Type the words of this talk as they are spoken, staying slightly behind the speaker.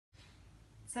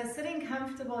So sitting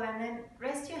comfortable, and then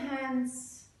rest your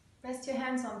hands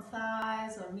on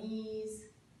thighs or knees.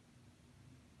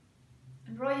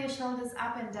 And roll your shoulders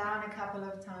up and down a couple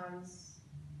of times,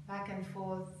 back and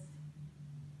forth.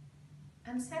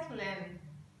 And settle in.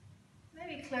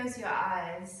 Maybe close your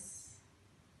eyes.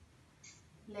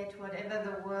 Let whatever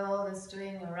the world is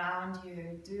doing around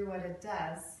you do what it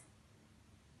does.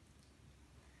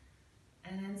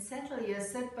 And then settle your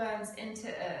sit bones into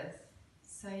earth.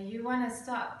 So you want to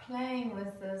start playing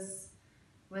with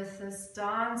this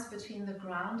dance between the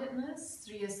groundedness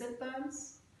through your sit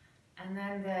bones and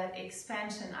then the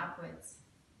expansion upwards.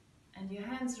 And your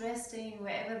hands resting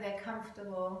wherever they're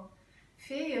comfortable.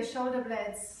 Feel your shoulder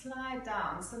blades slide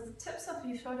down. So the tips of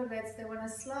your shoulder blades, they want to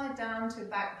slide down to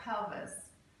back pelvis.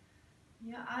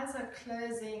 Your eyes are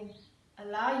closing.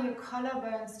 Allow your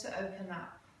collarbones to open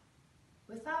up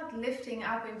without lifting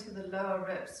up into the lower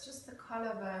ribs. Just the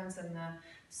collarbones and the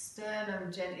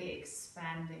sternum gently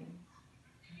expanding.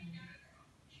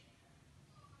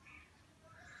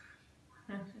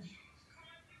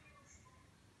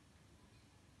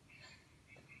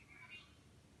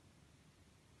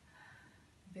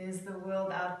 There's the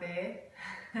world out there.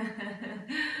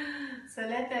 So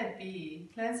let that be.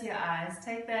 Close your eyes.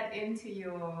 Take that into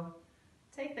your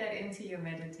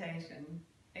meditation.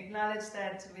 Acknowledge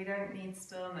that we don't need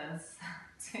stillness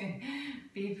to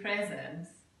be present,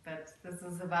 but this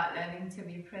is about learning to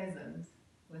be present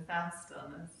without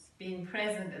stillness. Being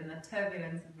present in the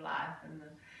turbulence of life and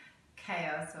the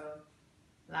chaos of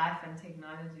life and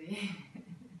technology.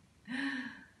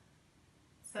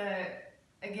 So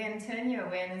again, turn your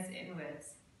awareness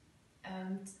inwards.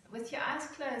 And with your eyes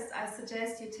closed, I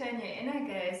suggest you turn your inner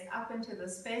gaze up into the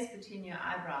space between your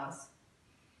eyebrows.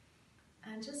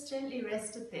 And just gently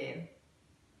rest it there.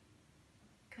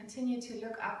 Continue to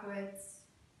look upwards.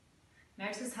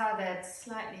 Notice how that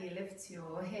slightly lifts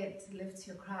your head, lifts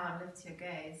your crown, lifts your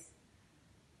gaze.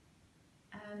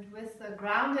 And with the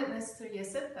groundedness through your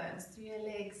sit bones, through your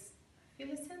legs,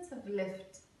 feel a sense of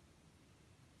lift.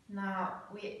 Now,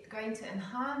 we're going to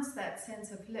enhance that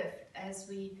sense of lift as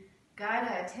we guide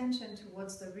our attention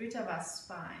towards the root of our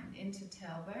spine, into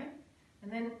tailbone.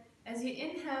 And then as you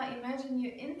inhale, imagine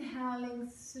you're inhaling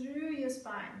through your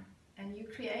spine and you're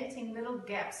creating little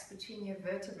gaps between your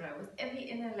vertebrae with every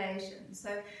inhalation.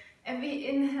 So every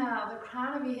inhale, the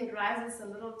crown of your head rises a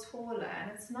little taller, and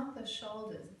it's not the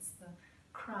shoulders, it's the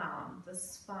crown, the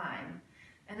spine.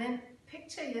 And then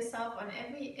picture yourself on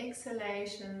every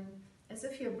exhalation as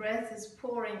if your breath is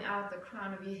pouring out the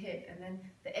crown of your head, and then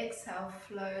the exhale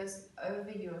flows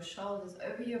over your shoulders,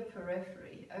 over your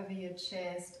periphery, over your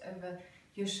chest, over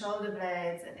your shoulder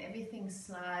blades, and everything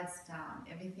slides down,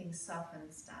 everything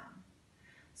softens down.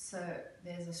 So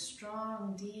there's a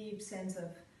strong, deep sense of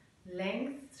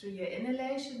length through your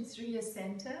inhalation, through your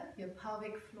center, your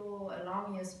pelvic floor,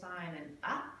 along your spine and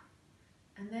up.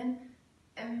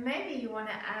 And maybe you want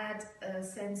to add a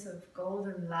sense of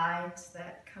golden light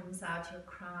that comes out your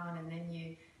crown, and then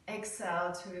you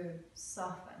exhale to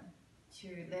soften,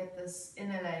 to let this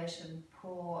inhalation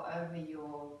pour over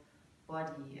your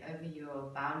body, over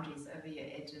your boundaries, over your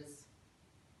edges.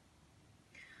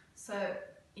 So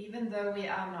even though we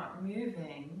are not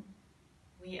moving,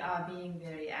 we are being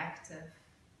very active.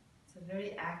 It's a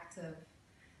very active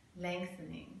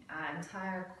lengthening. Our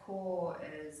entire core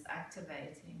is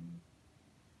activating.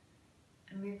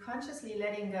 And we're consciously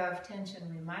letting go of tension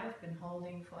we might have been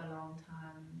holding for a long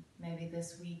time. Maybe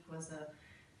this week was a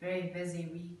very busy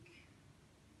week.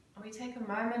 And we take a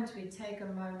moment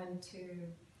to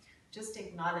just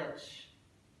acknowledge,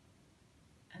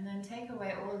 and then take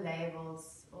away all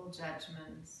labels, all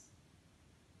judgments.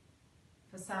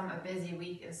 For some, a busy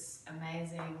week is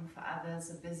amazing. For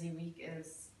others, a busy week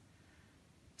is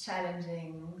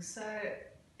challenging. So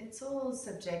it's all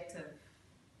subjective.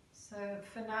 So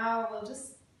for now, we'll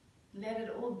just let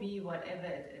it all be whatever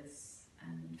it is,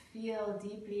 and feel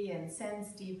deeply and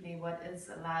sense deeply what is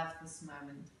alive this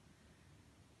moment.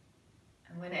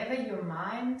 And whenever your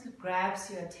mind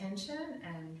grabs your attention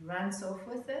and runs off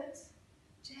with it,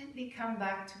 gently come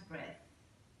back to breath.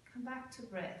 Come back to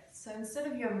breath. So instead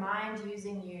of your mind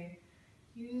using you,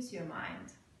 use your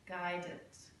mind. Guide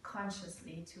it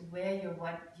consciously to where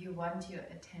you want your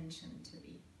attention to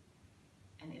be.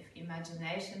 And if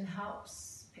imagination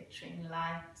helps, picturing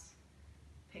light,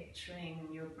 picturing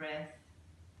your breath,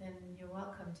 then you're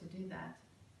welcome to do that.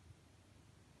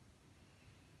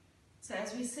 So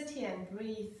as we sit here and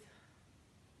breathe,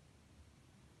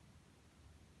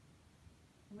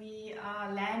 we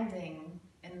are landing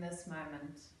in this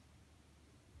moment.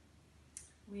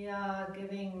 We are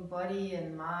giving body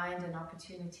and mind an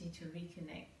opportunity to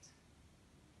reconnect.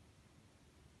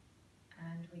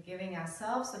 We're giving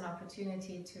ourselves an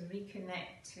opportunity to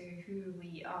reconnect to who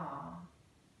we are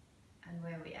and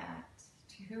where we're at,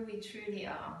 to who we truly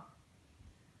are,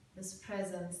 this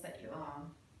presence that you are.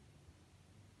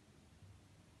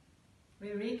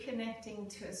 We're reconnecting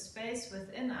to a space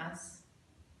within us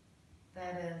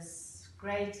that is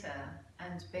greater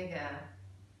and bigger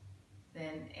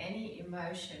than any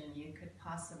emotion you could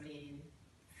possibly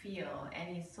feel,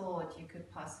 any thought you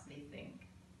could possibly think.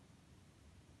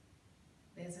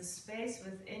 There's a space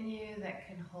within you that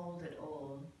can hold it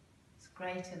all. It's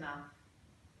great enough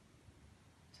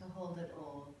to hold it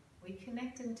all. We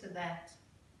connect into that.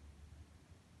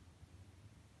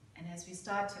 And as we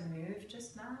start to move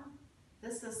just now,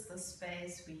 this is the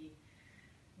space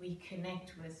we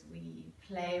connect with, we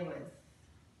play with.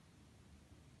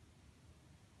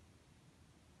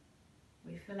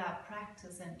 We fill our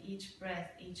practice and each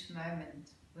breath, each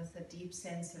moment with a deep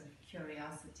sense of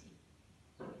curiosity.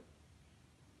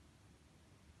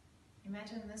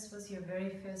 Imagine this was your very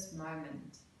first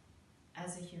moment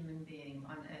as a human being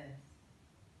on earth.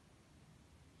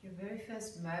 Your very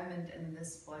first moment in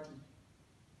this body.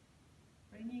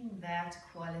 Bringing that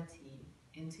quality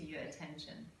into your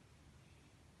attention.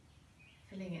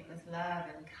 Filling it with love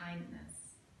and kindness.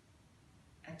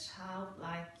 A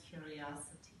childlike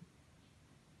curiosity.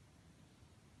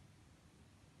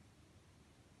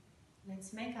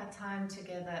 Let's make our time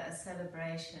together a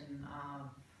celebration of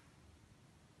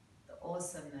the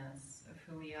awesomeness of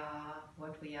who we are,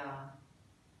 what we are.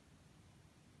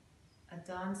 A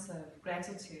dance of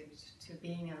gratitude to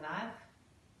being alive.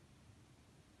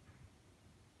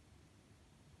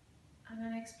 And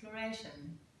an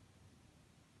exploration,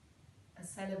 a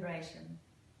celebration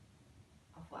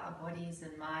of what our bodies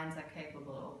and minds are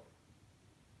capable of.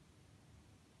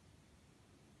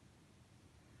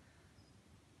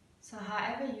 So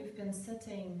however you've been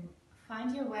sitting,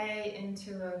 find your way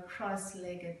into a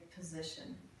cross-legged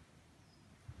position.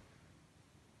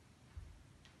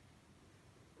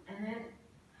 And then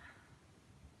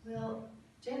we'll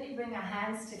gently bring our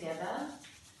hands together,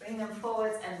 bring them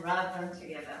forwards and rub them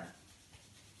together.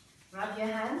 Rub your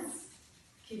hands,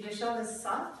 keep your shoulders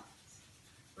soft,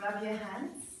 rub your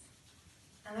hands.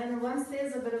 And then once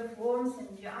there's a bit of warmth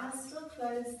and your eyes still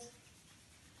closed,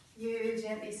 you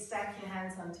gently stack your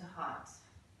hands onto heart.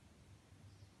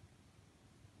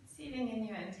 Sealing in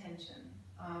your intention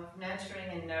of nurturing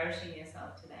and nourishing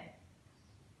yourself today.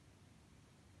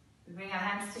 We bring our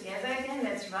hands together again,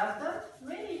 let's rub them.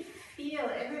 Really feel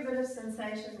every bit of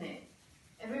sensation there.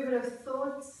 Every bit of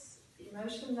thoughts,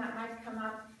 emotion that might come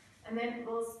up. And then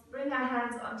we'll bring our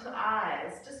hands onto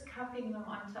eyes, just cupping them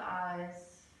onto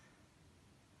eyes.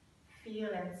 Feel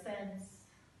and sense.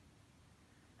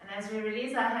 And as we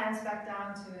release our hands back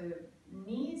down to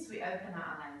knees, we open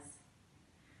our eyes.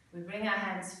 We bring our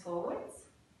hands forwards,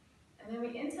 and then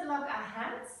we interlock our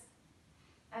hands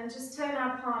and just turn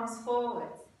our palms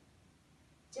forwards.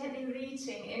 Gently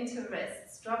reaching into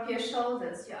wrists. Drop your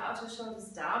shoulders, your outer shoulders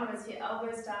downwards, your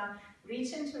elbows down.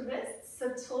 Reach into wrists,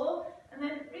 sit tall, and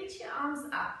then reach your arms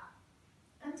up.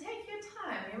 And take your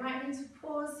time. You might need to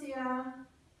pause here.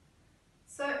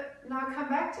 So now come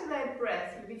back to that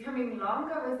breath. You're becoming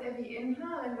longer with every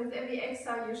inhale, and with every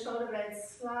exhale, your shoulder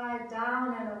blades slide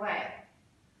down and away.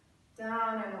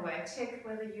 Down and away. Check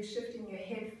whether you're shifting your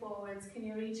head forwards. Can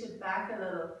you reach it back a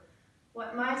little?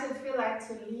 What might it feel like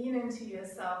to lean into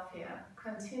yourself here?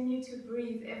 Continue to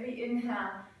breathe. Every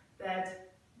inhale,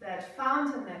 that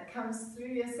fountain that comes through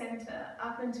your center,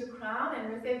 up into crown,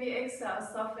 and with every exhale,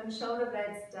 soften shoulder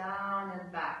blades down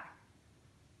and back.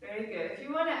 Very good. If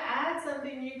you want to add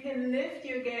something, you can lift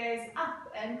your gaze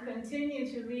up and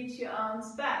continue to reach your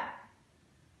arms back.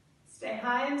 Stay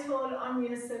high and tall on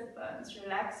your sit bones.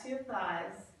 Relax your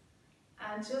thighs.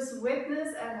 And just witness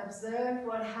and observe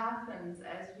what happens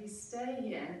as we stay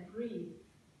here and breathe.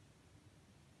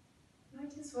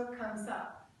 Notice what comes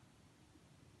up.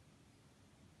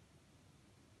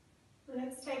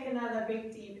 Let's take another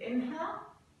big deep inhale.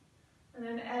 And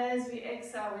then as we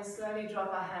exhale, we slowly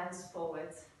drop our hands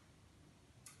forwards.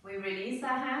 We release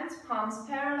our hands, palms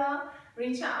parallel,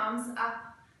 reach our arms up,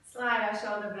 slide our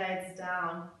shoulder blades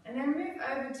down, and then move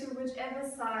over to whichever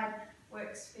side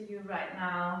works for you right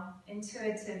now,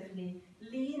 intuitively.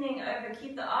 Leaning over,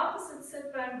 keep the opposite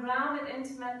sit bone rounded,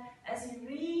 intimate, as you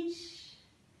reach,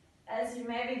 as you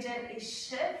maybe gently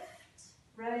shift,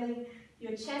 rolling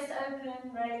your chest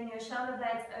open, rolling your shoulder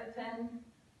blades open.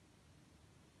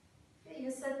 Feel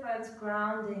your sit bones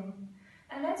grounding.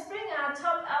 And let's bring our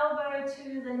top elbow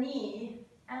to the knee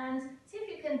and see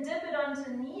if you can dip it onto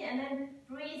knee and then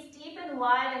breathe deep and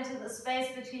wide into the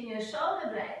space between your shoulder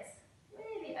blades.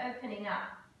 Really opening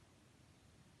up.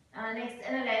 Our next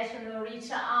inhalation, we'll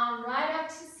reach our arm right up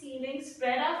to ceiling,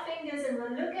 spread our fingers, and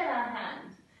we'll look at our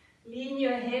hand. Lean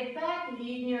your head back,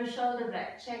 lean your shoulder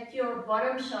back. Check your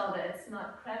bottom shoulder, it's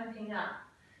not cramping up.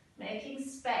 Making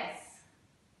space.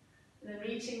 And then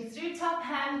reaching through top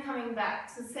hand, coming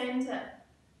back to center.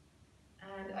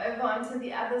 And over onto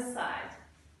the other side.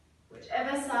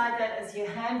 Whichever side that is, your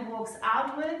hand walks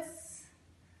outwards.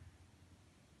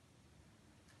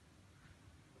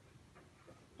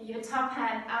 Your top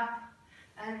hand up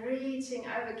and reaching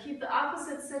over. Keep the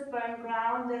opposite sit bone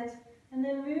grounded and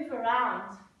then move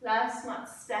around. Life's not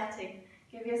static.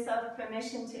 Give yourself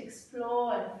permission to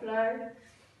explore and flow.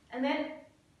 And then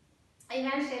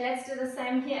eventually let's do the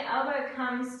same here. Elbow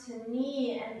comes to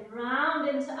knee and round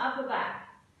into upper back.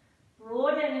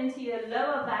 Broaden into your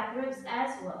lower back ribs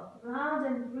as well. Round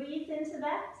and breathe into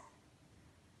that.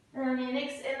 And on your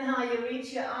next inhale, you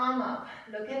reach your arm up.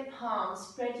 Look at palms.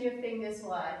 Spread your fingers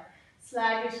wide.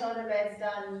 Slide your shoulder blades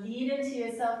down. Lean into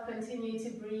yourself. Continue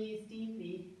to breathe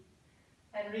deeply.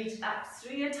 And reach up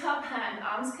through your top hand.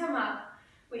 Arms come up.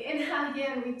 We inhale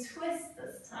here and we twist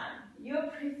this time. Your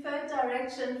preferred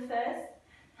direction first.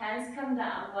 Hands come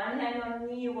down. One hand on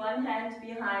knee, one hand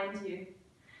behind you.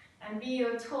 And be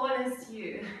your tallest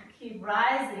you. Keep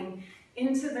rising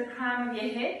into the crown of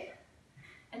your head.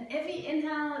 And every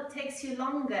inhale takes you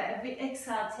longer. Every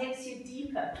exhale takes you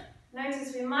deeper.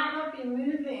 Notice we might not be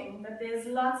moving, but there's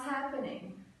lots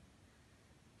happening.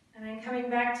 And then coming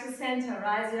back to center,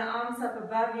 rise your arms up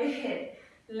above your head.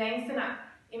 Lengthen up.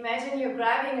 Imagine you're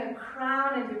grabbing a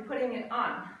crown and you're putting it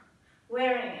on.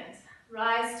 Wearing it.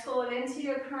 Rise tall into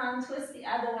your crown. Twist the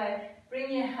other way.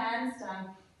 Bring your hands down.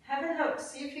 Have a look.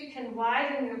 See if you can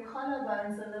widen your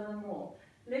collarbones a little more.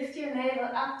 Lift your navel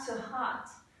up to heart.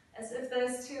 As if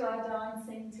those two are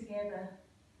dancing together.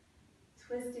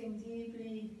 Twisting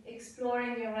deeply,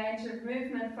 exploring your range of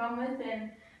movement from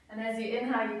within. And as you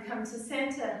inhale, you come to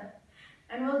center.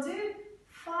 And we'll do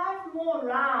 5 more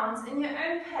rounds in your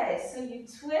own pace. So you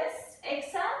twist,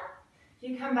 exhale.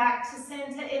 You come back to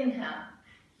center, inhale.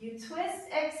 You twist,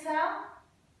 exhale.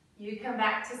 You come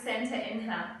back to center,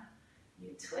 inhale. You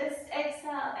twist,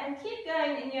 exhale. And keep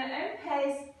going in your own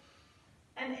pace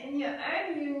and in your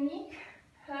own unique,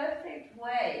 perfect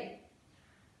way.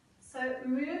 So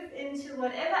move into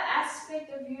whatever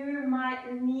aspect of you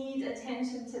might need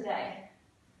attention today.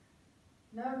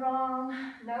 No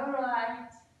wrong, no right,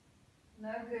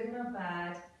 no good, no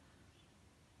bad.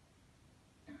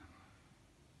 And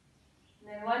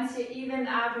then once you're evened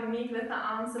out, we meet with the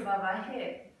arms above our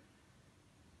head.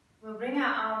 We'll bring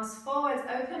our arms forward,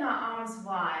 open our arms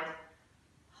wide,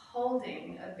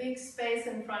 holding a big space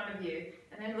in front of you.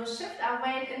 And then we'll shift our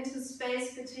weight into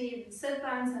space between sit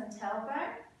bones and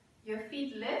tailbone. Your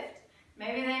feet lift.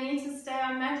 Maybe they need to stay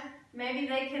on mat. Maybe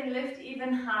they can lift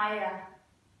even higher.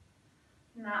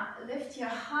 Now, lift your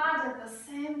heart at the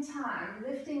same time,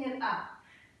 lifting it up.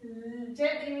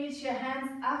 Gently reach your hands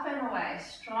up and away,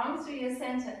 strong through your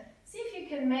center. See if you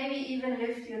can maybe even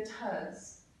lift your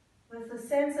toes with a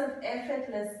sense of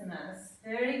effortlessness.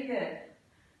 Very good.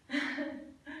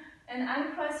 And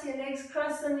uncross your legs,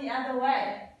 cross them the other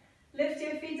way. Lift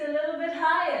your feet a little bit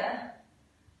higher.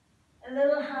 A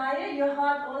little higher, your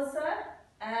heart also.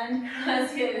 And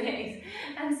cross your legs.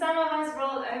 And some of us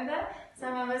roll over,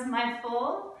 some of us might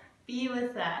fall. Be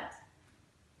with that.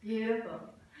 Beautiful.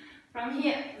 From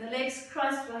here, the legs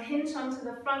crossed will hinge onto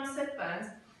the front sit bones,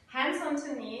 hands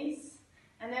onto knees,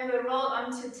 and then we'll roll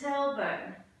onto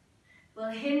tailbone. We'll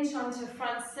hinge onto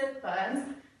front sit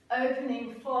bones,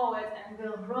 opening forward, and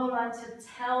we'll roll onto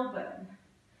tailbone.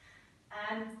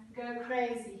 And go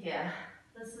crazy here.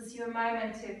 This is your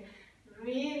moment to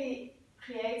really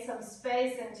create some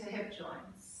space into hip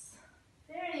joints.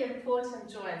 Very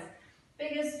important joints.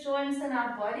 Biggest joints in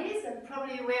our bodies and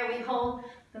probably where we hold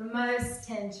the most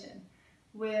tension,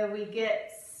 where we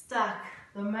get stuck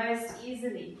the most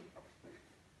easily.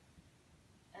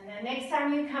 And then next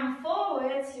time you come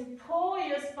forwards, you pull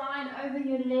your spine over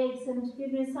your legs and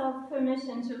give yourself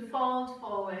permission to fold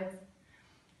forward.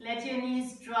 Let your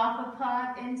knees drop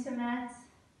apart into mat.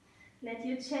 Let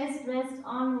your chest rest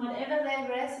on whatever they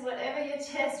rest, whatever your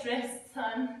chest rests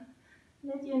on.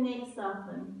 Let your neck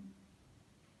soften.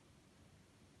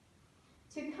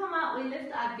 To come up, we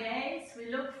lift our gaze,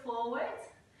 we look forward,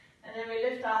 and then we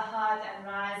lift our heart and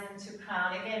rise into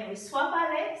crown. Again, we swap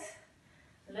our legs,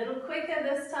 a little quicker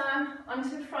this time,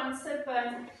 onto front sit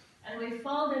bones, and we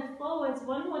fold it forwards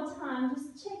one more time.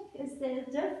 Just check, is there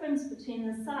a difference between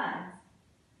the sides?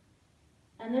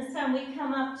 And this time we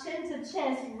come up chin to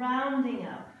chest, rounding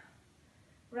up.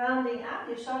 Rounding up,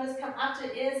 your shoulders come up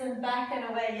to ears and back and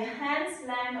away. Your hands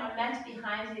land on mat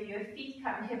behind you. Your feet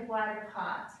come hip wide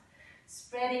apart.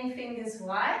 Spreading fingers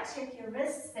wide. Check your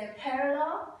wrists, they're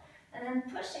parallel. And then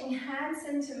pushing hands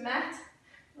into mat.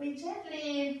 We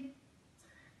gently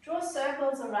draw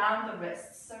circles around the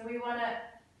wrists. So we want to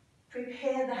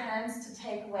prepare the hands to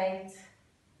take weight.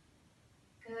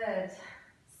 Good.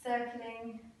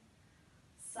 Circling,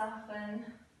 soften.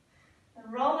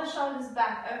 And roll the shoulders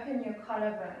back, open your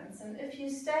collarbones. And if you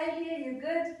stay here, you're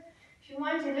good. If you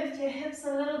want, you lift your hips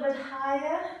a little bit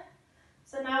higher.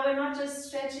 So now we're not just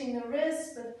stretching the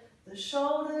wrists, but the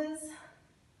shoulders.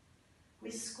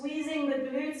 We're squeezing the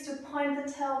glutes to point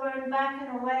the tailbone back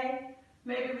and away.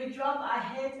 Maybe we drop our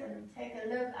head and take a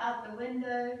look out the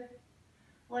window,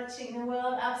 watching the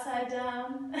world upside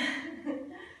down.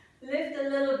 Lift a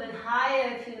little bit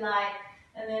higher if you like,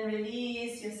 and then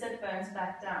release your sit bones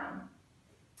back down.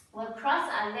 We'll cross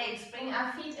our legs, bring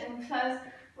our feet in close,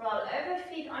 roll over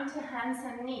feet onto hands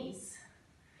and knees.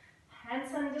 Hands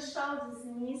on the shoulders,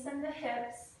 knees and the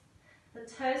hips, the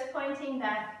toes pointing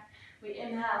back. We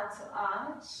inhale to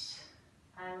arch,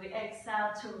 and we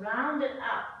exhale to round it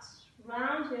out.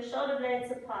 Round your shoulder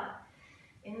blades apart.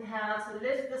 Inhale to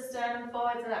lift the sternum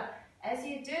forwards and up. As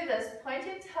you do this, point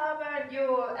your tailbone,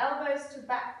 your elbows to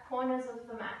back corners of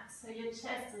the mat, so your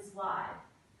chest is wide.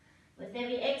 With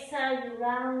every exhale, you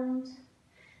round.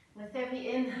 With every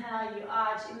inhale, you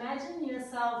arch. Imagine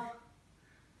yourself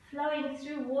flowing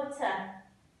through water,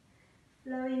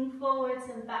 flowing forwards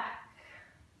and back.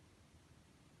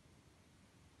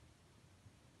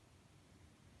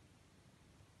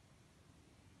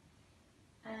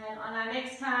 And on our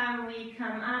next time we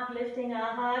come up, lifting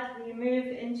our heart, we move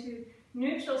into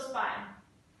neutral spine.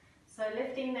 So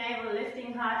lifting navel,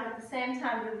 lifting heart at the same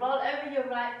time. You roll over your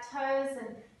right toes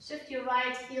and shift your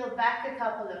right heel back a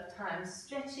couple of times,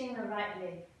 stretching the right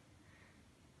leg.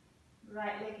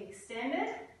 Right leg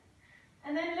extended.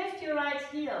 And then lift your right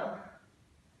heel.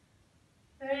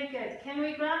 Very good. Can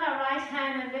we ground our right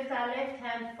hand and lift our left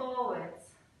hand forwards?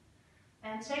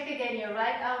 And check again, your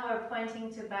right elbow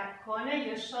pointing to back corner,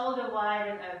 your shoulder wide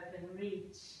and open,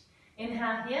 reach.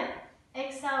 Inhale here,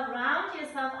 exhale, round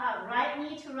yourself out, right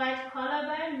knee to right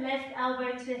collarbone, left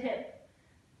elbow to hip.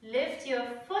 Lift your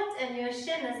foot and your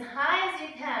shin as high as you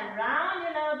can, round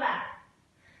your lower back.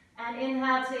 And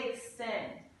inhale to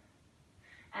extend.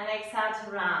 And exhale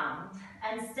to round.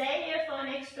 And stay here for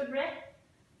an extra breath.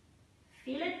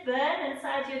 Feel it burn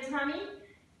inside your tummy,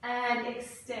 and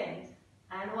extend.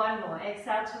 And one more.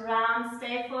 Exhale to round,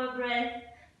 stay for a breath,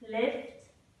 lift,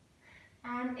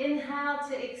 and inhale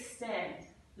to extend.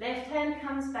 Left hand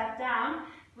comes back down.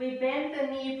 We bend the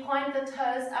knee, point the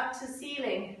toes up to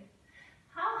ceiling.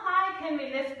 How high can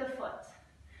we lift the foot?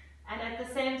 And at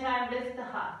the same time, lift the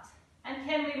heart. And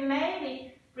can we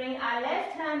maybe bring our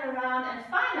left hand around and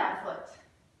find our foot?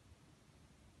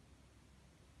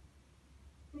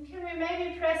 And can we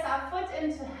maybe press our foot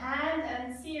into hand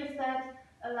and see if that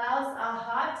allows our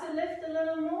heart to lift a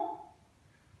little more?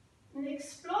 And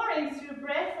exploring through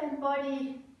breath and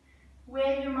body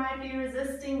where you might be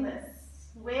resisting this.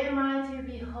 Where might you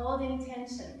be holding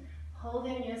tension,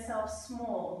 holding yourself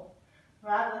small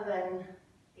rather than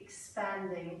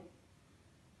expanding.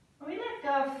 When we let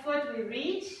go of foot, we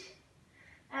reach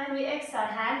and we exhale,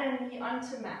 hand and knee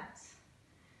onto mat.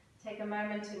 Take a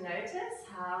moment to notice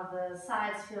how the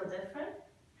sides feel different.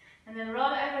 And then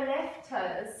roll over left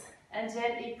toes and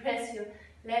gently press your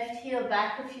left heel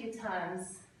back a few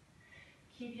times.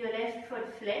 Keep your left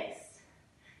foot flexed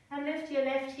and lift your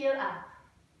left heel up.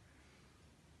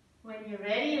 When you're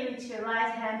ready, reach your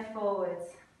right hand forwards.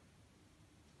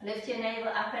 Lift your navel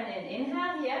up and in.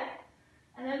 Inhale here.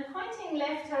 And then pointing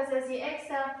left toes as you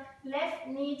exhale, left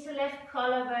knee to left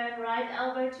collarbone, right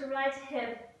elbow to right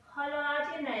hip. Hollow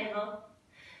out your navel.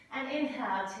 And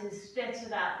inhale to stretch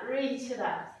it out, reach it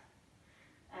out.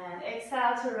 And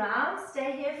exhale to round.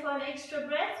 Stay here for an extra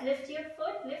breath. Lift your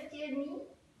foot, lift your knee.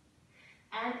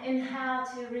 And inhale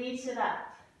to reach it up.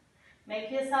 Make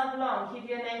yourself long. Keep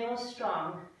your navel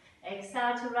strong.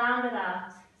 Exhale to round it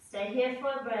out. Stay here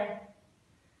for a breath.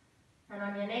 And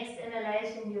on your next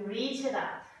inhalation, you reach it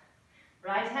up.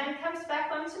 Right hand comes back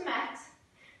onto mat.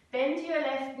 Bend your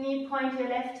left knee, point your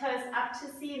left toes up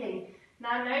to ceiling.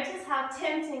 Now notice how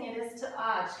tempting it is to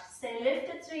arch. Stay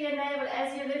lifted through your navel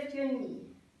as you lift your knee.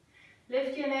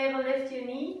 Lift your navel, lift your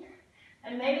knee.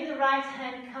 And maybe the right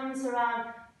hand comes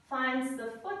around, finds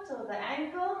the foot or the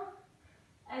ankle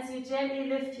as you gently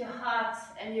lift your heart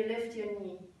and you lift your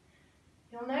knee.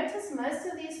 You'll notice most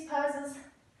of these poses,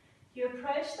 you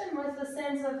approach them with a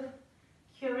sense of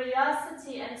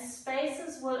curiosity and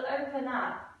spaces will open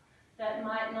up. that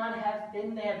might not have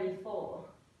been there before.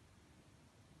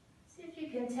 See if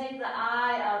you can take the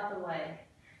I out the way.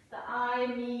 The I,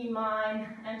 me, mine,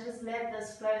 and just let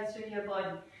this flow through your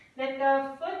body. Let go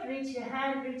of foot, reach your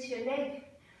hand, reach your leg,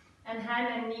 and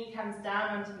hand and knee comes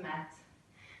down onto mat.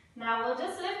 Now we'll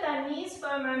just lift our knees for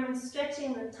a moment,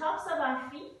 stretching the tops of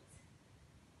our feet.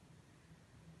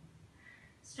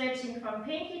 Stretching from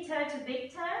pinky toe to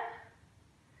big toe.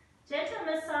 Gentle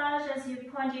massage as you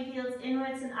point your heels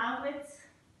inwards and outwards.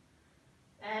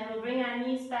 And we'll bring our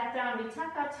knees back down. We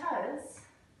tuck our toes.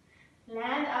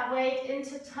 Land our weight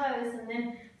into toes and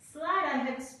then slide our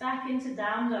hips back into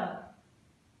down dog.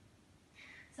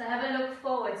 So have a look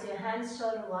forwards. Your hands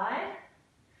shoulder wide.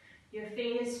 Your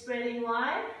fingers spreading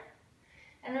wide.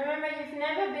 And remember, you've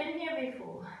never been here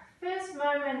before. First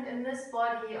moment in this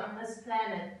body on this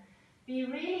planet. Be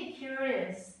really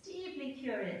curious, deeply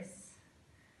curious.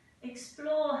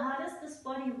 Explore, how does this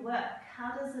body work?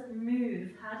 How does it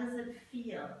move? How does it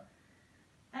feel?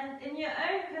 And in your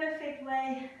own perfect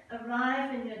way,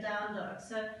 arrive in your down dog.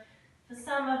 So for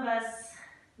some of us,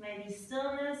 maybe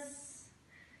stillness,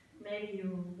 maybe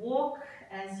you walk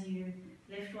as you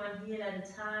lift one heel at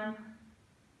a time.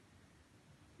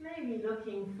 Maybe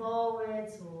looking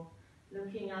forwards or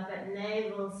looking up at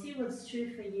navel. See what's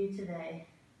true for you today.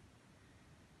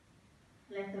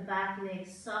 Let the back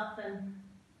legs soften.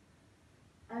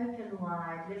 Open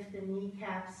wide, lift the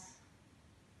kneecaps,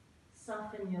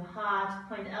 soften your heart,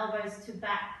 point elbows to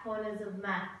back corners of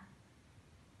mat.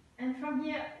 And from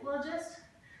here,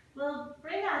 we'll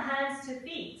bring our hands to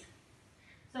feet.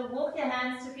 So walk your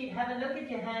hands to feet, have a look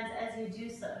at your hands as you do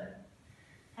so.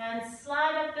 Hands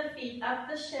slide up the feet, up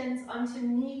the shins, onto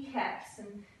kneecaps,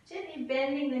 and gently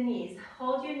bending the knees.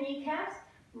 Hold your kneecaps,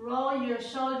 roll your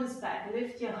shoulders back,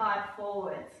 lift your heart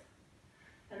forward.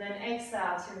 And then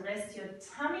exhale to rest your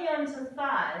tummy onto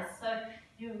thighs. So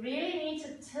you really need to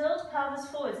tilt pelvis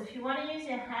forwards. If you want to use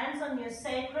your hands on your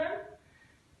sacrum,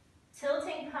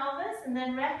 tilting pelvis, and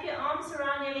then wrap your arms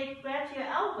around your leg, grab your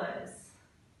elbows.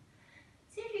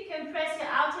 See if you can press your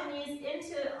outer knees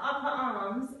into upper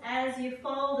arms as you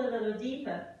fold a little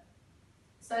deeper.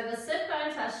 So the sit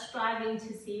bones are striving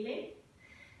to ceiling,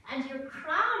 and your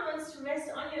crown wants to rest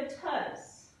on your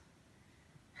toes.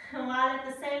 While at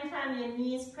the same time your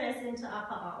knees press into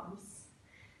upper arms.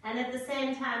 And at the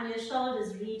same time your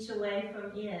shoulders reach away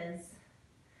from ears.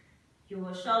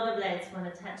 Your shoulder blades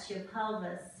want to touch your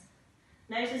pelvis.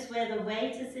 Notice where the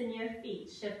weight is in your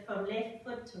feet. Shift from left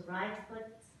foot to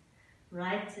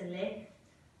right to left,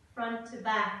 front to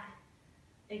back.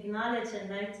 Acknowledge and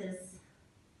notice.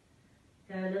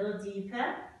 Go a little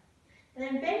deeper. And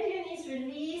then bend your knees,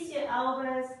 release your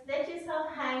elbows, let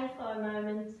yourself hang for a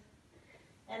moment.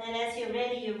 And then as you're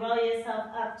ready, you roll yourself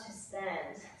up to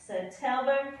stand. So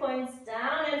tailbone points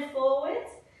down and forward,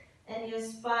 and your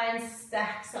spine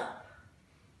stacks up.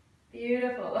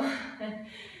 Beautiful.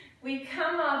 We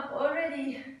come up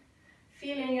already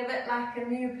feeling a bit like a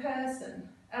new person.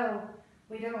 Oh,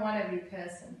 we don't want to be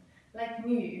person, like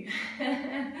new.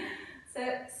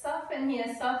 So soften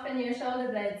here, soften your shoulder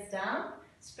blades down.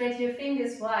 Spread your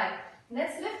fingers wide.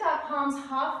 Let's lift our palms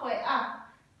halfway up.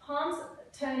 Palms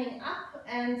turning up,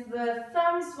 and the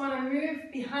thumbs want to move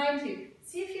behind you.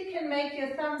 See if you can make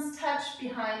your thumbs touch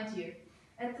behind you.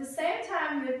 At the same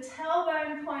time, your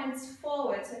tailbone points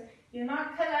forward, so you're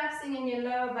not collapsing in your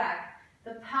lower back.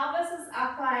 The pelvis is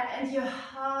upright and your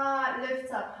heart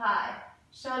lifts up high.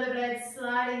 Shoulder blades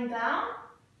sliding down,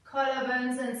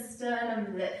 collarbones and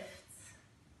sternum lifts.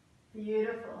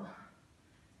 Beautiful.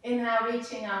 Inhale,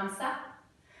 reaching arms up.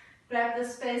 Grab the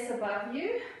space above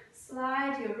you.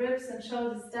 Slide your ribs and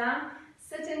shoulders down.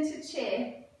 Sit into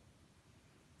chair.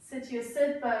 Sit your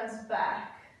sit bones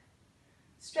back.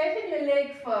 Straighten your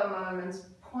leg for a moment.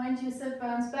 Point your sit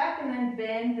bones back and then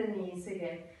bend the knees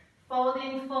again.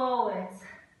 Folding forwards.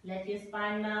 Let your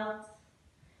spine melt.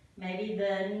 Maybe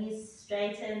the knees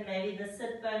straighten. Maybe the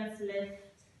sit bones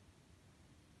lift.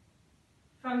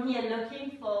 From here,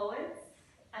 looking forwards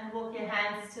and walk your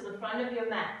hands to the front of your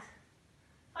mat.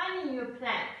 Finding your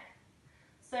plank.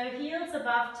 So heels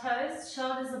above toes,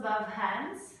 shoulders above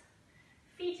hands,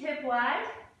 feet hip wide.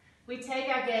 We take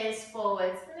our gaze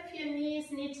forwards. And if your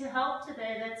knees need to help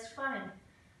today, that's fine.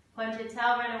 Point your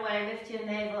tailbone away, lift your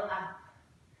navel up.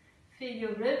 Feel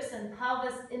your ribs and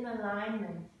pelvis in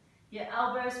alignment. Your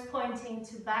elbows pointing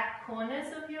to back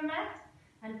corners of your mat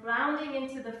and grounding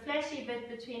into the fleshy bit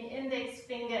between index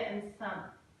finger and thumb.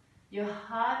 Your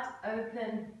heart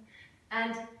open,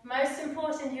 and most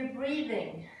important, you're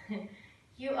breathing.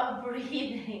 You are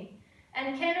breathing.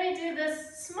 And can we do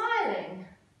this smiling?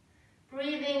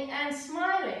 Breathing and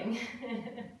smiling.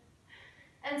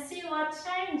 and see what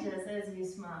changes as you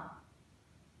smile.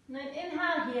 And then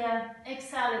inhale here,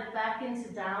 exhale it back into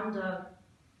down dog.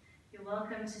 You're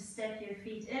welcome to step your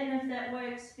feet in if that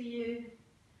works for you.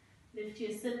 Lift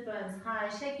your sit bones high,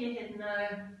 shake your head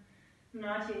no,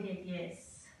 nod your head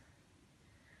yes.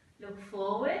 Look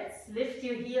forwards, lift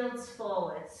your heels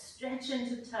forward, stretch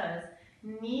into toes,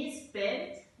 knees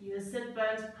bent, your sit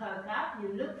bones poke up,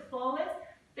 you look forward,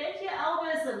 bend your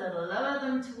elbows a little, lower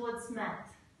them towards mat.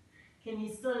 Can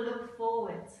you still look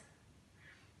forward?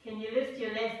 Can you lift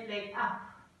your left leg up?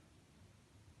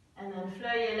 And then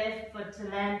flow your left foot to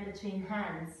land between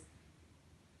hands.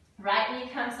 Right knee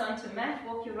comes onto mat,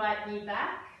 walk your right knee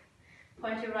back,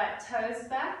 point your right toes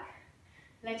back.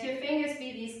 Let your fingers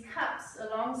be these cups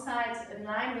alongside, in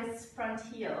line with front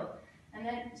heel. And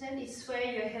then gently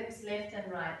sway your hips left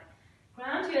and right.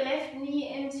 Ground your left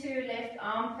knee into left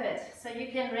armpit. So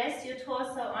you can rest your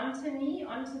torso onto knee,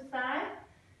 onto thigh,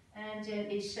 and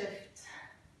gently shift.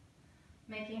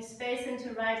 Making space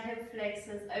into right hip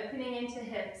flexors, opening into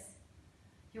hips.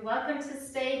 You're welcome to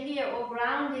stay here or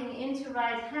grounding into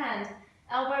right hand.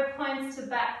 Elbow points to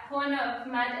back corner of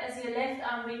mat as your left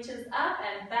arm reaches up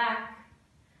and back.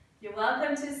 You're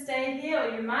welcome to stay here, or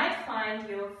you might find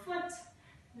your foot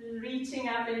reaching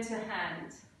up into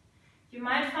hand. You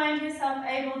might find yourself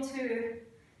able to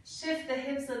shift the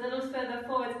hips a little further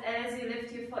forward as you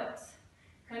lift your foot.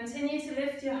 Continue to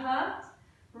lift your heart.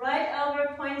 Right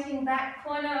elbow pointing back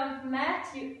corner of mat,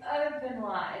 you open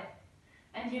wide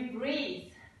and you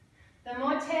breathe. The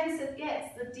more tense it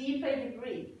gets, the deeper you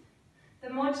breathe. The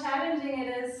more challenging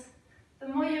it is, the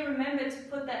more you remember to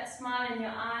put that smile in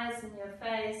your eyes, in your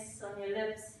face, on your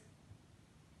lips.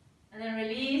 And then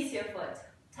release your foot.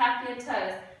 Tuck your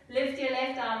toes. Lift your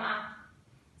left arm up.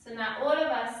 So now all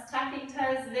of us, tucking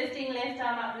toes, lifting left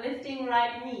arm up, lifting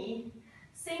right knee,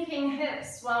 sinking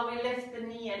hips while we lift the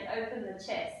knee and open the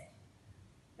chest.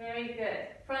 Very good.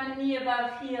 Front knee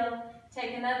above heel.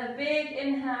 Take another big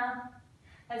inhale.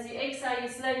 As you exhale, you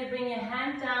slowly bring your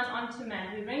hand down onto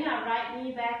mat. We bring our right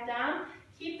knee back down.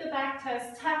 Keep the back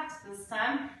toes tucked this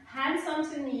time. Hands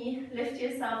onto knee. Lift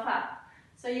yourself up.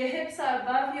 So your hips are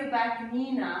above your back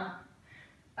knee now.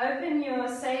 Open your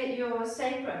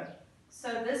sacrum.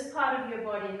 So this part of your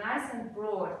body nice and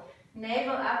broad.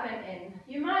 Navel up and in.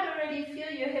 You might already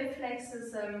feel your hip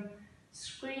flexors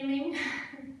screaming.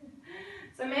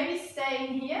 So maybe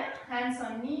staying here, hands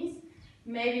on knees.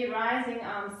 Maybe rising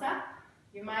arms up.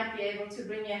 You might be able to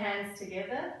bring your hands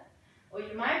together, or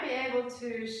you might be able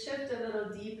to shift a little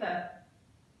deeper.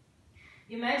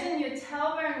 Imagine your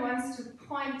tailbone wants to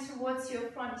point towards your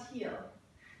front heel.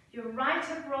 Your right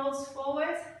hip rolls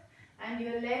forward, and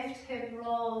your left hip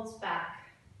rolls back.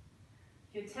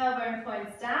 Your tailbone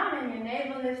points down, and your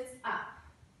navel lifts up,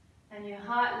 and your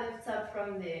heart lifts up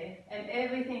from there, and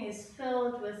everything is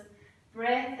filled with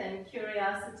breath and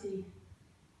curiosity.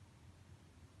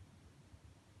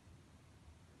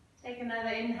 Take another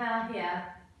inhale here.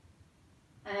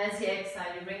 And as you exhale,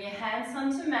 you bring your hands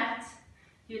onto mat.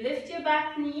 You lift your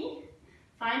back knee,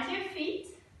 find your feet,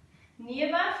 knee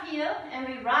above heel, and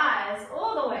we rise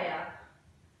all the way up.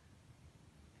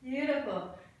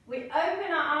 Beautiful. We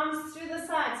open our arms through the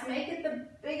sides. Make it the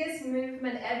biggest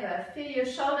movement ever. Feel your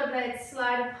shoulder blades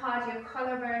slide apart, your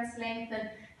collarbones lengthen.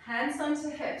 Hands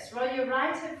onto hips. Roll your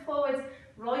right hip forward,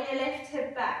 roll your left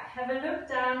hip back. Have a look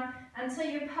down until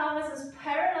your pelvis is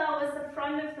parallel with the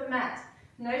front of the mat.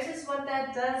 Notice what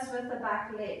that does with the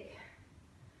back leg.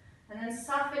 And then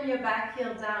soften your back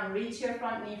heel down. Reach your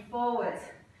front knee forward.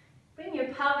 Bring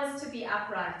your pelvis to be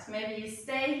upright. Maybe you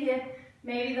stay here,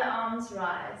 maybe the arms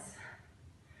rise.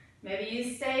 Maybe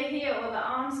you stay here or the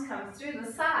arms come through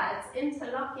the sides,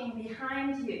 interlocking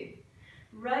behind you.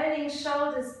 Rolling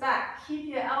shoulders back, keep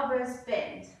your elbows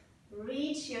bent.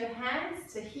 Reach your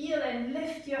hands to heel and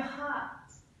lift your heart.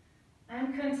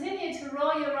 And continue to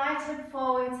roll your right hip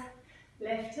forward,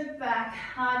 left hip back,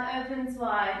 heart opens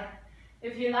wide.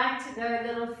 If you like to go a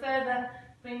little further,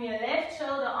 bring your left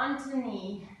shoulder onto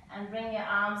knee and bring your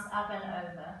arms up and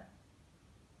over.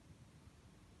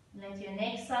 Let your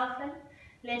neck soften,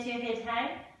 let your head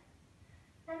hang,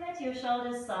 and let your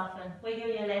shoulders soften. Wiggle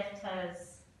your left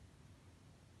toes.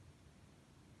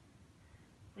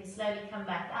 We slowly come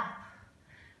back up.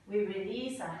 We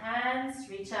release our hands,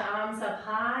 reach our arms up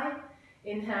high.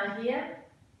 Inhale here.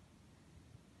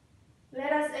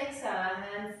 Let us exhale our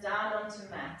hands down onto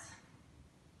mat.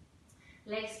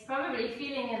 Legs probably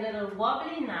feeling a little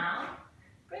wobbly now.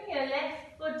 Bring your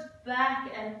left foot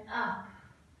back and up.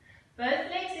 Both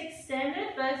legs extended,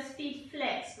 both feet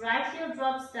flexed. Right heel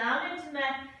drops down into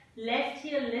mat, left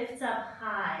heel lifts up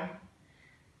high.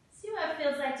 See what it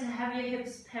feels like to have your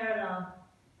hips parallel.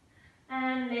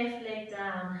 And left leg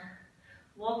down.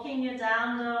 Walking your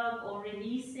down dog or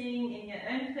releasing in your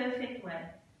own perfect way.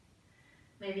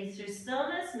 Maybe through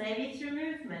stillness, maybe through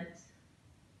movement.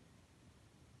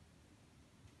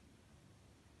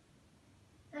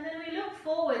 And then we look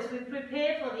forwards, we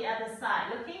prepare for the other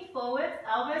side. Looking forwards,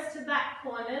 elbows to back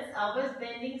corners, elbows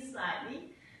bending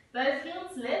slightly. Both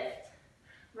heels lift,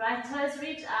 right toes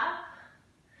reach up.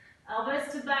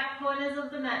 Elbows to back corners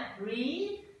of the mat,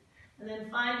 breathe. And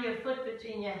then find your foot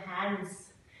between your hands.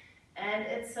 And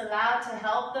it's allowed to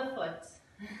help the foot.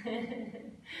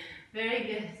 Very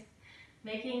good.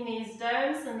 Making these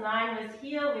domes in line with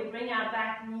heel, we bring our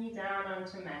back knee down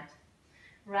onto mat.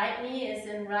 Right knee is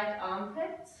in right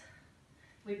armpit.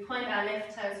 We point our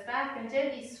left toes back and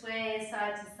gently sway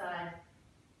side to side.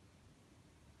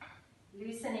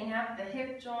 Loosening up the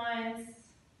hip joints,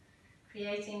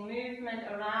 creating movement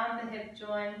around the hip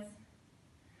joints.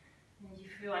 And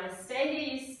if you want to stay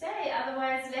here, you stay.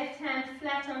 Otherwise, left hand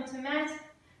flat onto mat.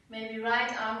 Maybe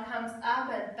right arm comes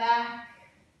up and back.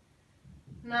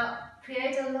 Now,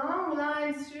 create a long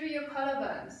line through your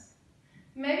collarbones.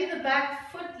 Maybe the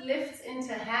back foot lifts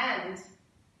into hand.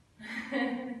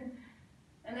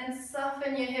 And then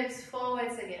soften your hips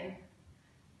forwards again.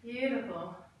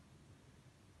 Beautiful.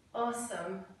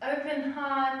 Awesome. Open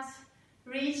heart.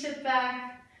 Reach it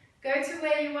back. Go to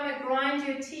where you want to grind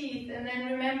your teeth and then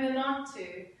remember not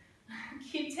to.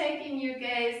 Keep taking your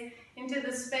gaze into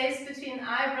the space between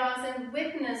eyebrows and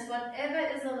witness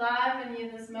whatever is alive in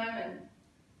you this moment.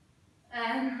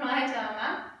 And right arm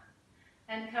up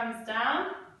and comes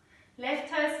down. Left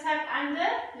toes tuck under.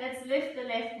 Let's lift the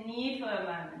left knee for a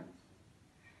moment.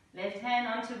 Left hand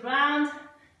onto ground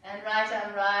and right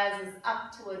arm rises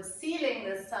up towards ceiling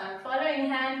this time, following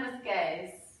hand with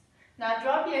gaze. Now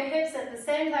drop your hips at the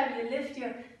same time you lift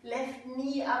your left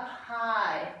knee up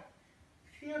high.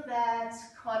 Feel that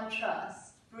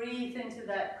contrast. Breathe into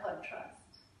that contrast.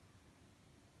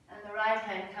 And the right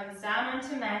hand comes down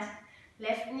onto mat.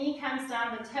 Left knee comes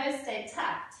down, the toes stay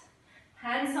tucked.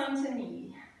 Hands onto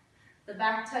knee. The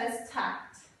back toes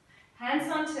tucked.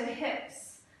 Hands onto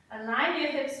hips. Align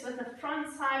your hips with the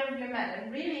front side of your mat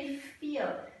and really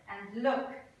feel and look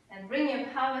and bring your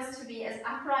pelvis to be as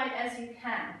upright as you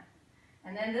can.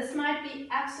 And then this might be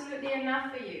absolutely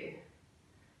enough for you.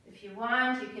 If you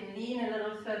want, you can lean a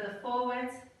little further forward.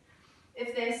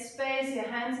 If there's space, your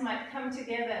hands might come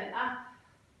together and up.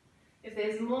 If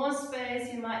there's more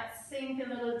space, you might sink a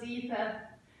little deeper.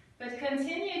 But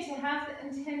continue to have the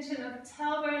intention of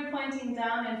tailbone pointing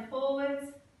down and forwards,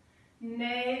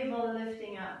 navel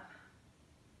lifting up.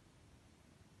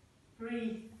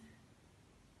 Breathe.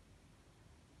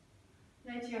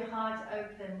 Let your heart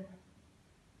open.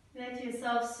 Let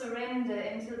yourself surrender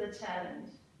into the challenge.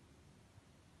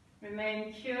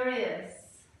 Remain curious.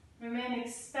 Remain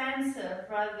expansive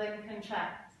rather than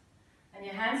contract. And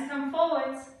your hands come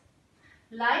forwards.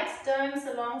 Light domes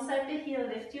alongside the heel.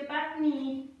 Lift your back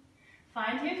knee.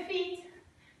 Find your feet.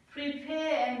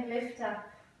 Prepare and lift up.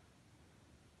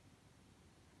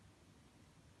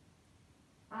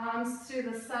 Arms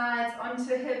through the sides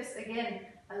onto hips. Again,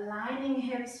 aligning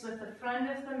hips with the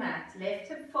front of the mat. Left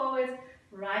hip forward,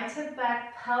 right hip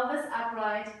back, pelvis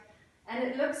upright. And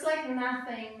it looks like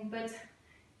nothing, but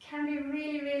can be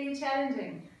really, really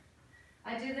challenging.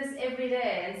 I do this every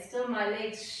day and still my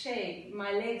legs shake.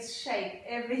 My legs shake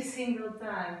every single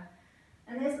time.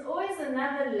 And there's always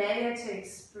another layer to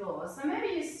explore. So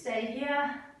maybe you stay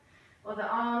here, or the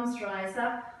arms rise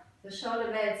up, the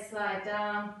shoulder blades slide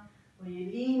down, or you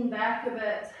lean back a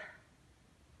bit.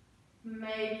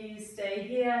 Maybe you stay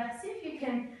here. See if you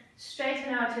can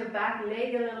straighten out your back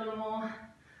leg a little more.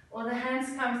 Or the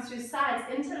hands come through sides.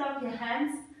 Interlock your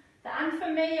hands the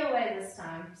unfamiliar way this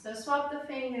time. So swap the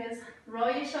fingers,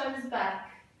 roll your shoulders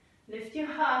back, lift your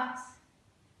heart.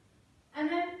 And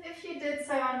then if you did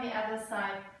so on the other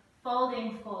side,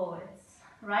 folding forwards.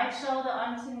 Right shoulder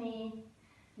onto knee.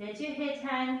 Let your head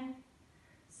hang.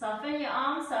 Soften your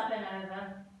arms up and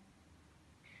over.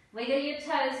 Wiggle your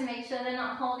toes, make sure they're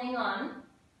not holding on.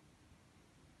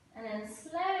 And then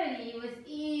slowly, with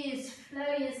ease,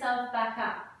 flow yourself back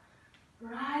up.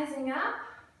 Rising up,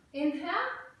 inhale,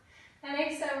 and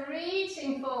exhale,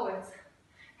 reaching forwards.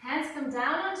 Hands come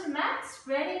down onto mat,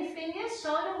 spreading fingers,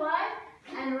 shoulder wide,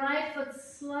 and right foot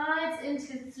slides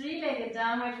into three-legged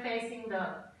downward facing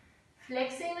dog.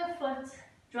 Flexing the foot,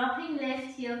 dropping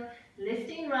left heel,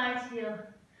 lifting right heel,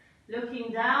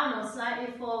 looking down or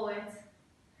slightly forwards.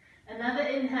 Another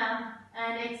inhale,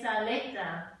 and exhale, leg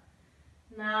down.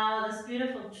 Now this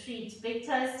beautiful treat, big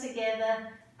toes together,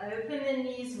 open the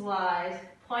knees wide,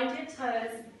 point your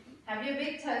toes, Have your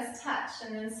big toes touch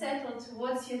and then settle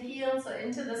towards your heels or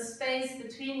into the space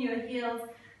between your heels,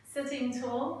 sitting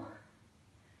tall.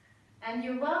 And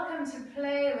you're welcome to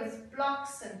play with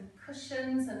blocks and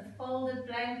cushions and folded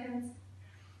blankets.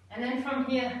 And then from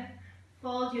here,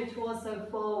 fold your torso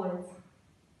forwards.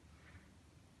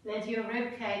 Let your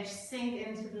rib cage sink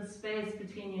into the space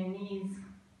between your knees.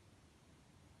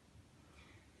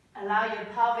 Allow your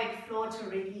pelvic floor to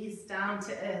release down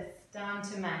to earth, down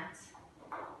to mat.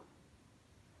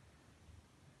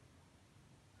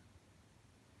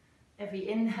 Every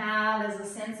inhale is a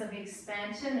sense of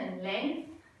expansion and length.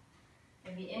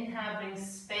 Every inhale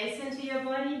brings space into your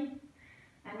body.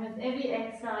 And with every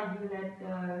exhale, you let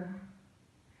go.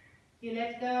 You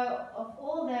let go of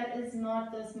all that is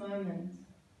not this moment.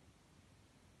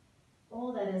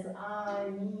 All that is I,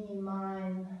 me,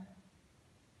 mine.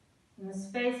 And the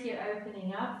space you're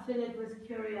opening up, fill it with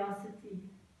curiosity.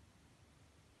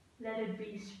 Let it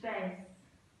be space.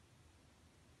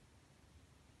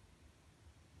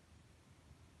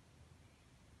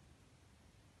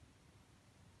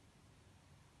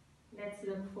 Let's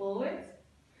look forward.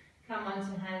 Come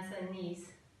onto hands and knees.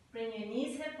 Bring your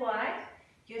knees hip wide.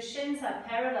 Your shins are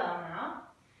parallel now.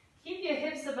 Keep your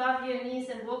hips above your knees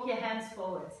and walk your hands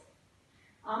forward.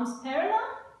 Arms parallel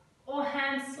or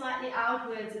hands slightly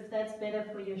outwards if that's better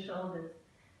for your shoulders.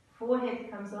 Forehead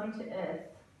comes onto earth.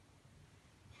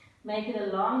 Make it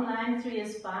a long line through your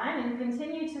spine and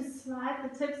continue to slide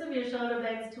the tips of your shoulder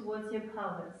blades towards your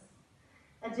pelvis.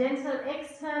 A gentle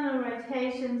external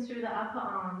rotation through the upper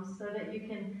arms so that you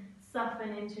can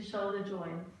soften into shoulder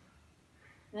joints.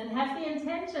 Then have the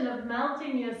intention of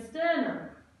melting your sternum,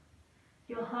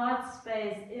 your heart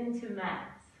space into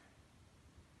mat.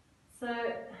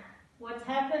 So what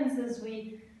happens is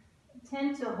we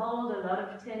tend to hold a lot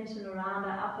of tension around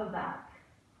our upper back,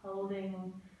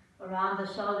 holding around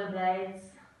the shoulder blades.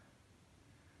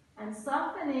 And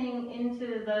softening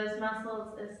into those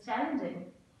muscles is challenging.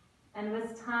 And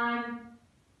with time,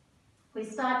 we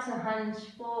start to hunch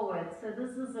forward. So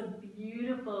this is a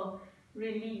beautiful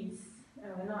release.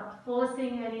 We're not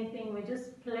forcing anything, we're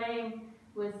just playing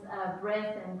with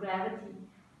breath and gravity.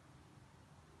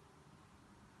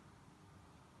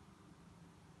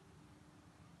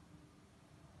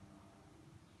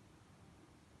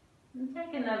 And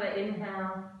take another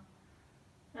inhale,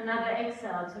 another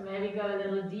exhale to maybe go a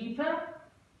little deeper.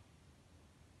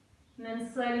 And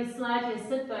then slowly slide your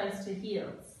sit bones to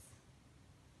heels.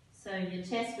 So your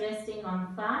chest resting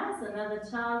on thighs, another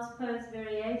child's pose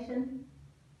variation.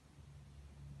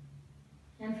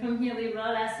 And from here we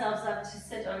roll ourselves up to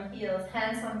sit on heels,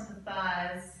 hands onto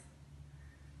thighs.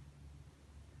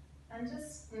 And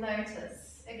just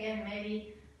notice, again,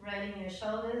 maybe rolling your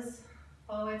shoulders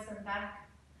forwards and back.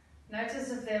 Notice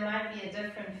if there might be a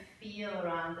different feel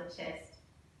around the chest.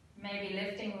 Maybe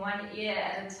lifting one ear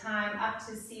at a time up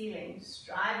to ceiling,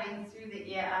 striving through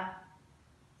the ear up,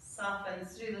 soften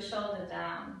through the shoulder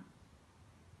down.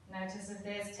 Notice if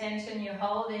there's tension you're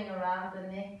holding around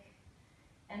the neck.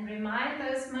 And remind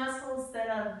those muscles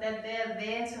that they're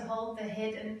there to hold the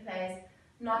head in place,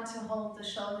 not to hold the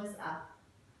shoulders up.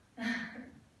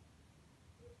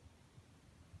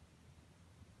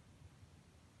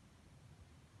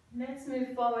 Let's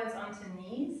move forwards onto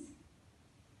knees.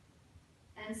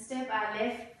 And step our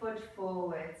left foot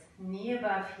forward, knee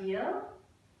above heel.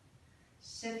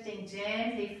 Shifting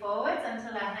gently forwards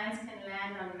until our hands can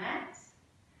land on mat.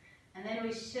 And then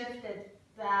we shift it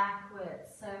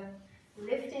backwards. So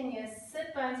lifting your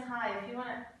sit bones high. If you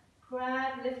want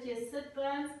to lift your sit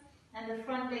bones and the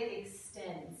front leg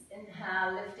extends.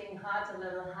 Inhale, lifting heart a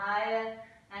little higher.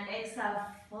 And exhale,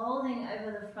 folding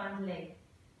over the front leg.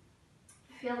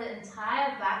 Feel the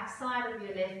entire back side of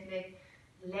your left leg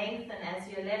lengthen as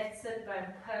your left sit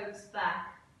bone pokes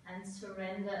back and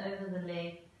surrender over the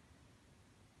leg.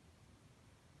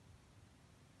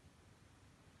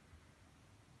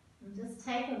 And just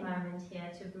take a moment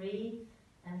here to breathe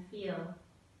and feel.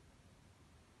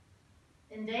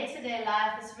 In day-to-day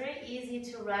life, it's very easy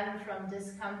to run from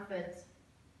discomfort,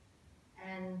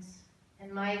 and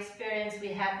in my experience, we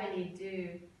happily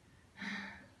do.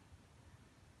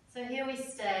 So here we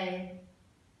stay,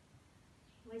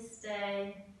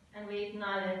 and we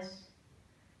acknowledge.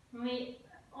 We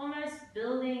almost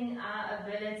building our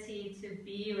ability to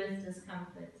be with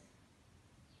discomfort,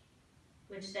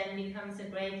 which then becomes a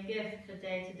great gift for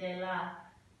day-to-day life.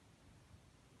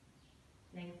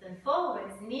 Lengthen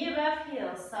forwards, knee above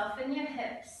heel, soften your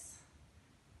hips.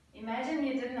 Imagine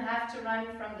you didn't have to run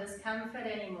from discomfort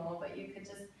anymore, but you could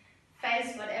just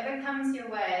face whatever comes your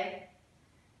way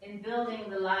in building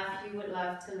the life you would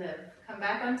love to live. Come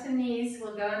back onto knees,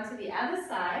 we'll go onto the other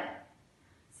side.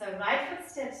 So right foot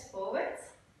steps forwards,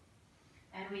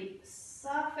 and we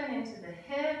soften into the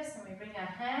hips, and we bring our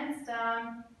hands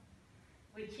down.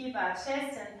 We keep our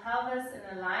chest and pelvis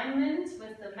in alignment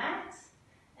with the mat,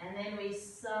 and then we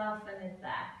soften it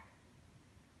back.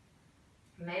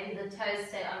 Maybe the toes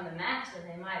stay on the mat, or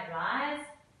they might rise.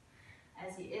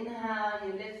 As you inhale,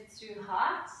 you lift through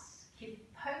heart. Keep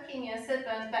poking your sit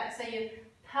bones back so your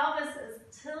pelvis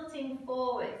is tilting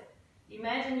forward.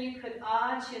 Imagine you could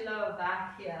arch your lower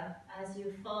back here as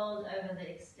you fold over the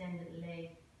extended leg.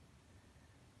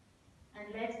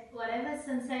 And let whatever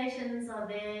sensations are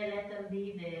there, let them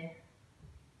be there.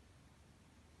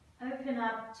 Open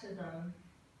up to them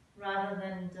rather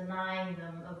than denying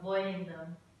them, avoiding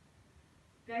them.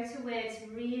 Go to where it's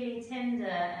really tender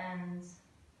and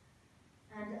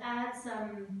add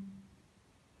some,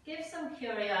 give some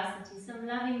curiosity, some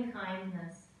loving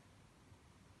kindness.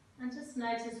 And just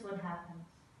notice what happens.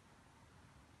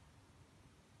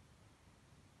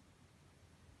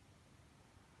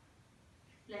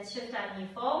 Let's shift our knee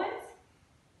forwards.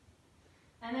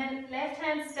 And then left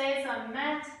hand stays on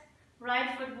mat.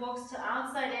 Right foot walks to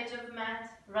outside edge of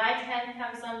mat. Right hand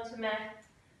comes onto mat.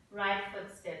 Right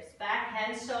foot steps back.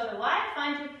 Hands shoulder wide.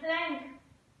 Find your plank.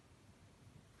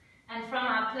 And from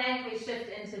our plank we shift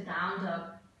into down dog.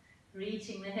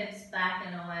 Reaching the hips back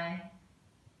and away.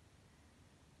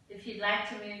 If you'd like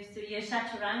to move through your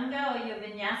chaturanga or your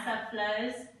vinyasa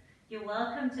flows, you're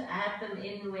welcome to add them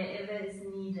in wherever is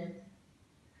needed.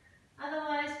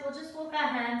 Otherwise, we'll just walk our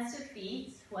hands to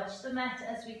feet, watch the mat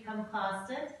as we come past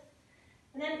it,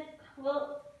 and then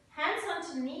we'll hands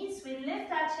onto knees, we lift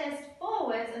our chest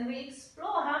forwards and we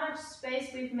explore how much space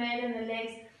we've made in the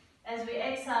legs as we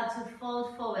exhale to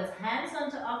fold forwards. Hands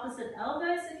onto opposite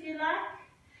elbows if you like.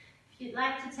 If you'd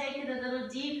like to take it a little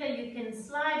deeper, you can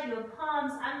slide your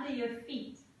palms under your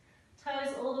feet,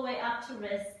 toes all the way up to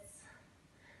wrists.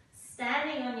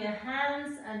 Standing on your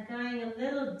hands and going a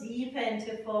little deeper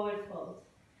into forward fold.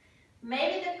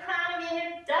 Maybe the crown of your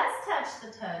hip does touch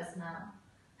the toes now.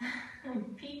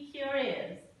 Be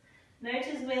curious.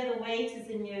 Notice where the weight is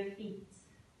in your feet.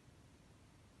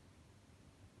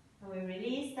 And we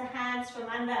release the hands from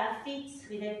under our feet.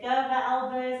 We let go of our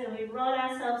elbows and we roll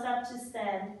ourselves up to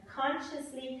stand.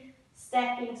 Consciously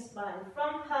stacking spine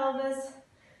from pelvis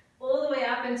all the way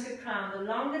up into crown. The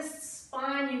longest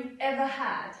spine you've ever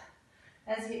had.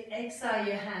 As you exhale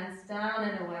your hands down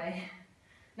and away.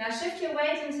 Now shift your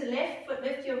weight into left foot,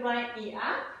 lift your right knee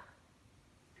up.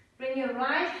 Bring your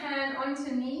right hand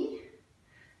onto knee.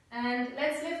 And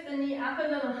let's lift the knee up a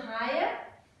little higher.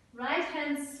 Right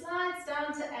hand slides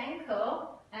down to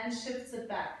ankle and shifts it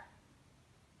back.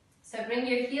 So bring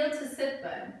your heel to sit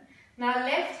bone. Now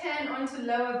left hand onto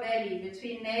lower belly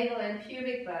between navel and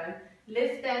pubic bone.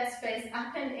 Lift that space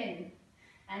up and in.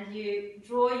 And you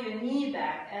draw your knee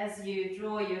back as you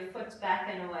draw your foot back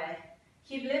and away.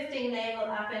 Keep lifting navel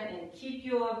up and in. Keep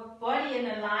your body in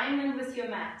alignment with your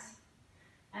mat.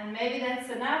 And maybe that's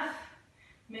enough.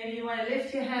 Maybe you want to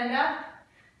lift your hand up,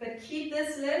 but keep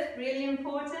this lift, really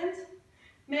important.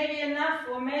 Maybe enough,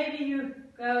 or maybe you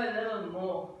go a little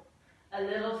more, a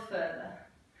little further.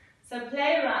 So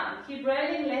play around. Keep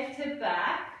rolling left hip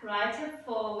back, right hip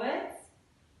forwards.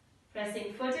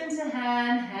 Pressing foot into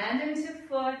hand, hand into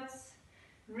foot,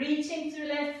 reaching through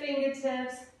left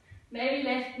fingertips. Maybe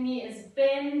left knee is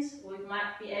bent, or you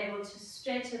might be able to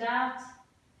stretch it out.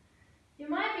 You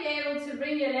might be able to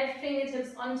bring your left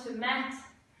fingertips onto mat,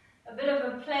 a bit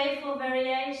of a playful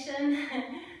variation,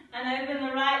 and open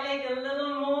the right leg a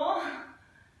little more.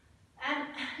 And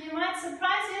you might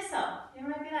surprise yourself. You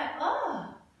might be like,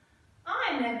 oh,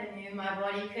 I never knew my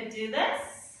body could do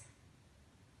this.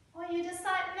 Or you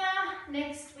decide, nah,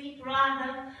 next week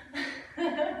rather.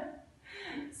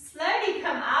 Slowly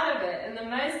come out of it in the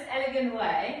most elegant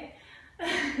way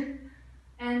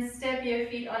and step your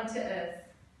feet onto earth.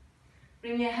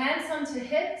 Bring your hands onto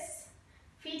hips,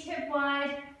 feet hip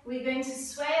wide. We're going to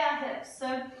sway our hips.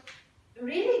 So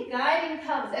really guiding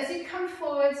pelvis. As you come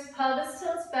forwards, pelvis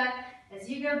tilts back. As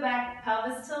you go back,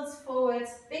 pelvis tilts forwards,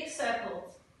 big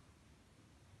circles.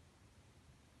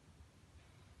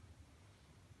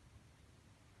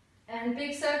 And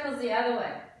big circles the other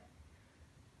way.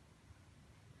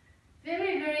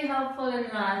 Very, very helpful in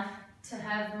life to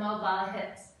have mobile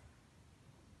hips.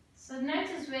 So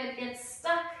notice where it gets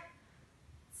stuck.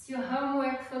 It's your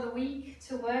homework for the week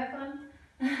to work on.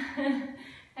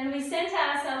 And we center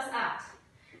ourselves out.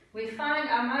 We find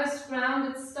our most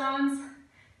grounded stance.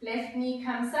 Left knee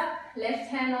comes up, left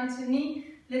hand onto knee.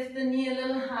 Lift the knee a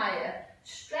little higher.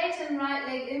 Straighten right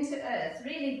leg into earth.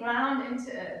 Really ground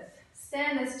into earth.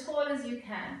 Stand as tall as you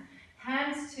can.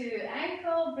 Hands to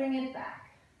ankle, bring it back.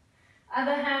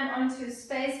 Other hand onto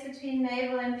space between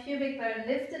navel and pubic bone.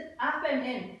 Lift it up and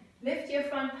in. Lift your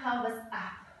front pelvis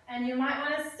up. And you might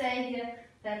want to stay here.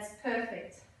 That's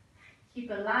perfect.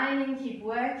 Keep aligning, keep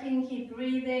working, keep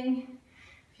breathing.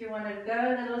 If you want to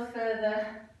go a little further,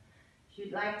 if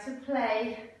you'd like to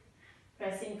play,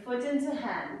 pressing foot into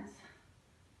hand.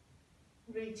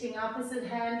 Reaching opposite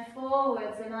hand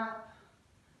forwards and up.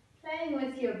 Playing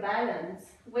with your balance.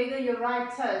 Wiggle your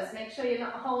right toes. Make sure you're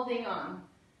not holding on.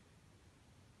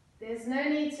 There's no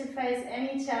need to face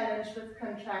any challenge with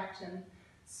contraction.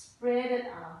 Spread it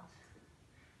out.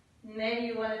 Maybe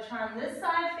you want to try on this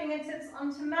side, fingertips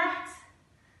onto mat.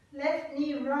 Left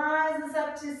knee rises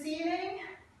up to ceiling.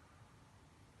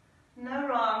 No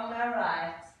wrong, no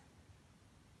right.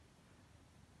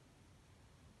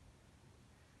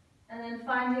 And then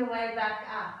find your way back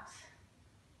out.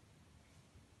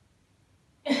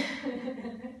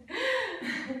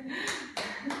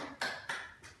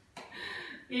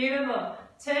 Beautiful.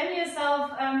 Turn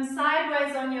yourself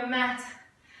sideways on your mat.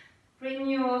 Bring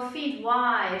your feet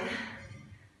wide.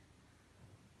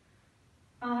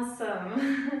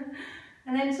 Awesome.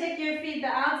 And then check your feet. The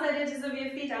outside edges of your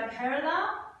feet are parallel.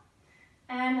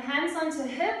 And hands onto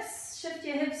hips. Shift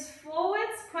your hips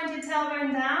forwards. Point your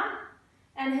tailbone down.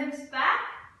 And hips back.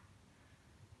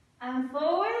 And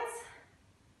forwards.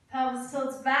 Pelvis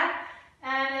tilts back.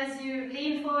 And as you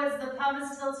lean forwards, the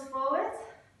pelvis tilts forwards.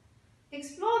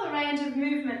 Explore the range of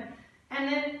movement.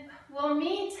 And then we'll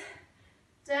meet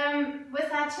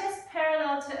with our chest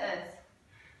parallel to earth.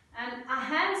 And our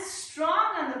hands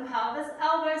strong on the pelvis,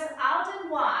 elbows out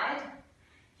and wide.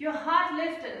 Your heart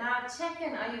lifted. Now check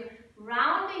in. Are you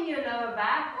rounding your lower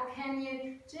back or can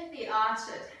you gently arch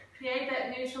it? Create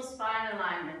that neutral spine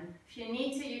alignment. If you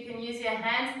need to, you can use your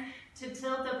hands to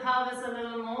tilt the pelvis a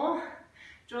little more.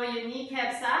 Draw your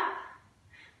kneecaps up.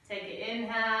 Take an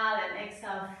inhale and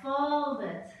exhale. Fold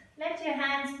it. Let your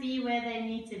hands be where they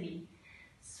need to be.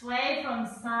 Sway from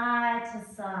side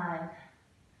to side.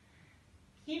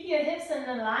 Keep your hips in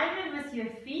alignment with your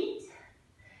feet.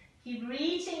 Keep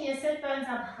reaching your sit bones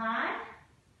up high.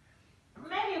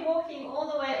 Maybe walking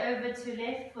all the way over to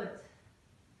left foot.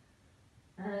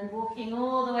 And walking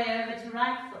all the way over to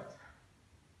right foot.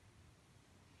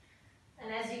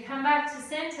 And as you come back to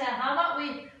center, how about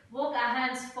we walk our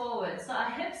hands forward? So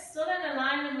our hips still in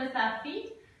alignment with our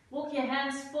feet. Walk your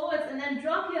hands forward and then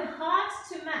drop your heart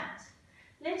to mat.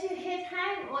 Let your head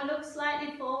hang or look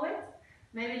slightly forward.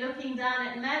 Maybe looking down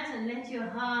at mat and let your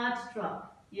heart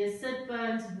drop. Your sit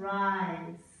bones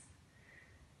rise.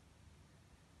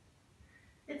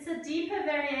 It's a deeper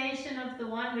variation of the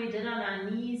one we did on our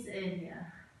knees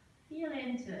earlier. Feel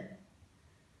into it.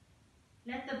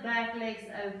 Let the back legs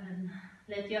open.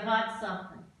 Let your heart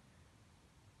soften.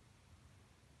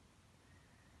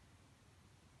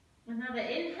 Another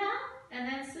inhale, and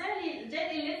then slowly,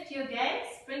 gently lift your gaze.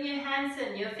 Bring your hands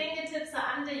in. Your fingertips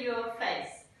are under your face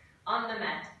on the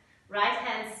mat. Right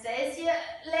hand stays here,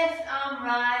 left arm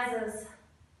rises.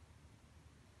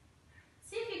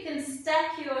 See if you can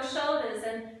stack your shoulders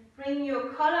and bring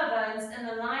your collarbones in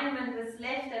alignment with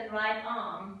left and right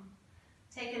arm.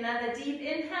 Take another deep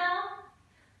inhale.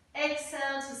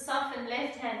 Exhale to soften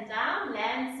left hand down,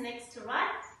 lands next to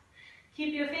right.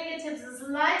 Keep your fingertips as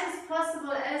light as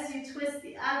possible as you twist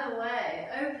the other way.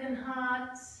 Open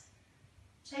heart.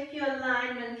 Check your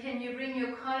alignment. Can you bring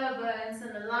your collarbones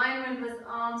in alignment with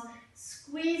arms?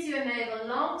 Squeeze your navel,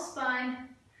 long spine.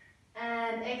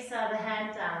 And exhale the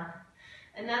hand down.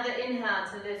 Another inhale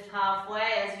to lift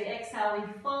halfway. As we exhale,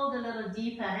 we fold a little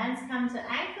deeper. Hands come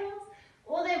to ankles.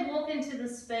 Or they walk into the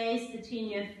space between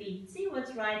your feet. See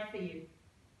what's right for you.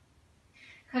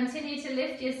 Continue to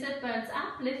lift your sit bones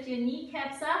up, lift your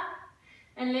kneecaps up,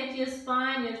 and let your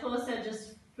spine, your torso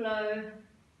just flow.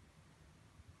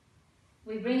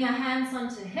 We bring our hands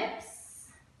onto hips,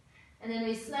 and then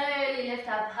we slowly lift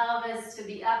our pelvis to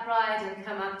be upright and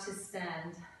come up to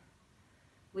stand.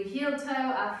 We heel toe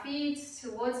our feet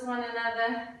towards one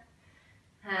another,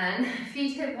 and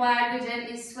feet hip wide, we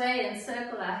gently sway and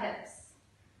circle our hips.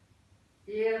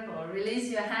 Beautiful.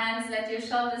 Release your hands, let your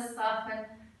shoulders soften.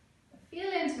 Feel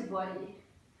into body.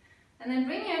 And then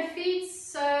bring your feet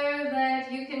so that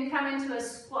you can come into a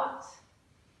squat.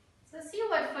 So see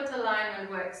what foot alignment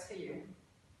works for you.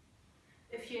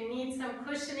 If you need some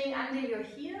cushioning under your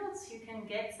heels, you can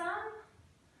get some.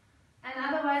 And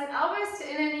otherwise, elbows to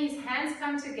inner knees, hands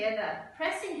come together.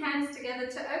 Pressing hands together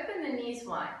to open the knees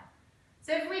wide.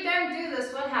 So if we don't do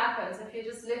this, what happens if you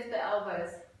just lift the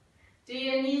elbows? Do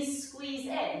your knees squeeze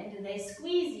in? Do they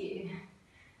squeeze you?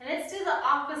 And let's do the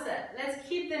opposite. Let's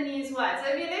keep the knees wide.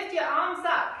 So if you lift your arms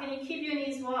up, can you keep your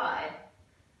knees wide?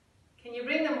 Can you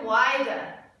bring them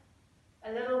wider?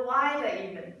 A little wider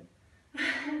even.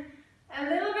 A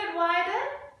little bit wider.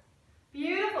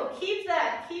 Beautiful. Keep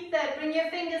that. Keep that. Bring your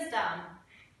fingers down.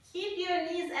 Keep your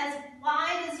knees as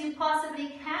wide as you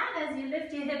possibly can as you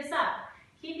lift your hips up.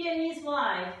 Keep your knees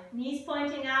wide. Knees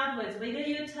pointing outwards. Wiggle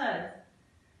your toes.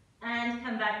 And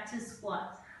come back to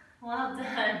squat. Well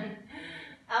done.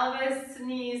 Elbows to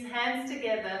knees, hands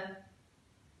together.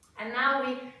 And now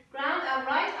we ground our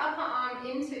right upper arm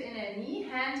into inner knee.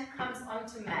 Hand comes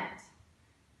onto mat.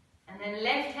 And then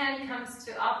left hand comes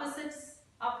to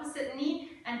opposite knee.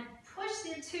 And push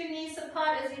your two knees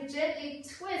apart as you gently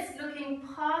twist, looking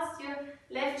past your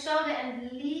left shoulder,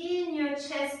 and lean your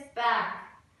chest back.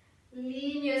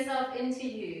 Lean yourself into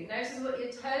you. Notice what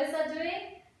your toes are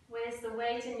doing. Where's the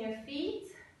weight in your feet?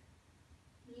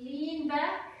 Lean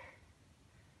back.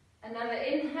 Another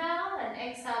inhale and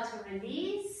exhale to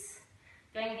release.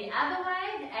 Going the other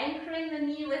way, anchoring the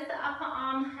knee with the upper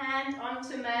arm, hand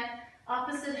onto mat.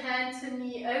 Opposite hand to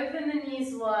knee. Open the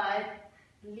knees wide.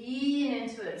 Lean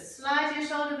into it. Slide your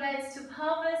shoulder blades to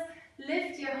pelvis.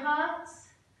 Lift your heart.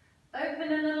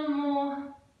 Open a little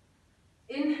more.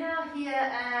 Inhale here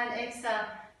and exhale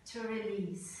to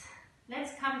release.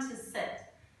 Let's come to sit.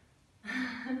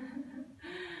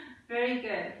 Very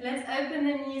good. Let's open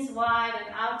the knees wide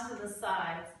and out to the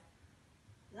sides.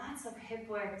 Lots of hip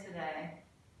work today.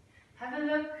 Have a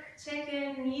look, check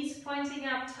in, knees pointing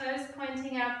up, toes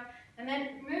pointing up, and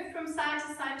then move from side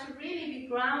to side to really be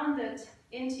grounded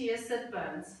into your sit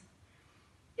bones.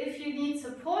 If you need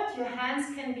support, your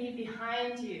hands can be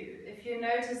behind you. If you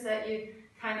notice that you're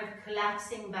kind of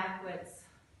collapsing backwards.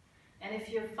 And if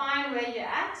you're fine where you're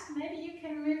at, maybe you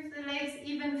can move the legs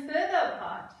even further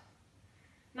apart.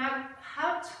 Now,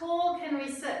 how tall can we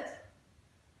sit?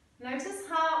 Notice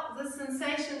how the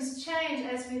sensations change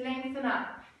as we lengthen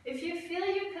up. If you feel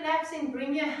you're collapsing,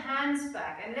 bring your hands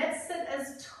back and let's sit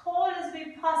as tall as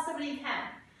we possibly can.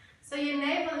 So your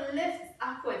navel lifts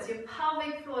upwards, your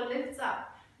pelvic floor lifts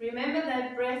up. Remember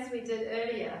that breath we did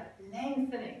earlier,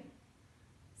 lengthening.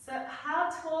 So how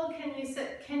tall can you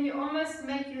sit? Can you almost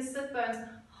make your sit bones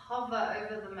hover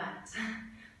over the mat?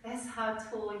 That's how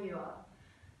tall you are.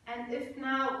 And if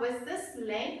now with this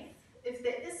length, if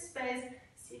there is space,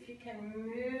 see if you can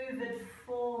move it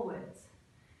forward.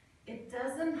 It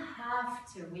doesn't have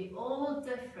to. We're all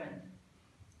different.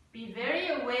 Be very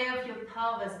aware of your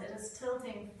pelvis. It is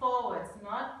tilting forwards,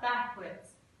 not backwards.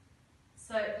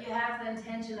 So you have the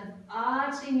intention of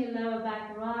arching your lower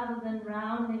back rather than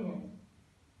rounding it.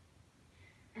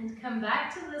 And come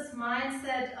back to this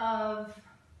mindset of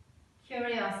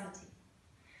curiosity.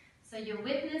 So you're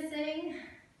witnessing,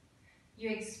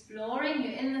 you're exploring,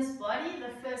 you're in this body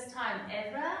the first time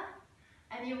ever,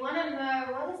 and you want to know,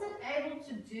 what is it able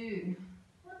to do?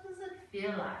 What does it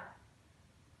feel like?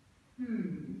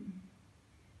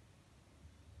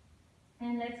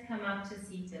 And let's come up to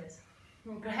seated.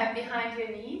 Grab behind your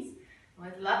knees.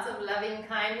 With lots of loving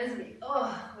kindness, we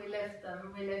lift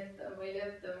them, we lift them, we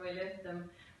lift them, we lift them.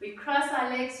 We cross our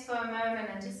legs for a moment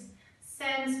and just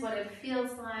sense what it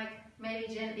feels like,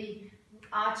 maybe gently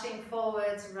arching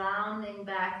forwards, rounding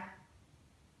back.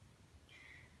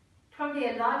 Probably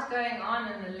a lot going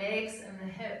on in the legs and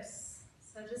the hips,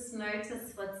 so just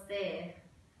notice what's there.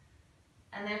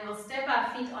 And then we'll step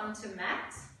our feet onto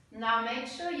mat. Now make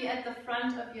sure you're at the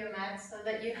front of your mat so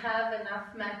that you have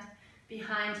enough mat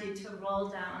behind you to roll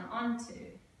down onto.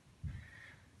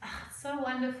 It's so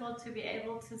wonderful to be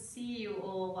able to see you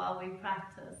all while we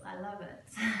practice. I love it.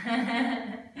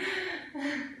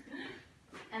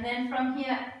 And then from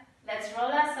here, let's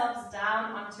roll ourselves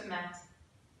down onto mat.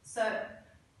 So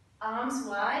arms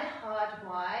wide, heart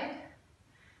wide.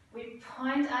 We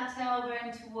point our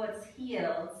tailbone towards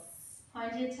heels.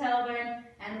 Point your tailbone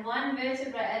and one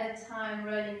vertebra at a time,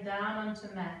 rolling down onto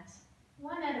mat.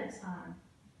 One at a time.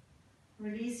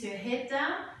 Release your head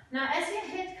down. Now as your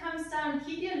head comes down,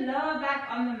 keep your lower back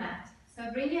on the mat. So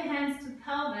bring your hands to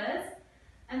pelvis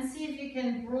and see if you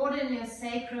can broaden your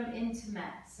sacrum into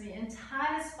mat. So your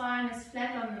entire spine is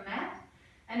flat on the mat.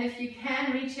 And if you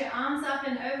can, reach your arms up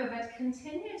and over, but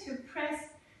continue to press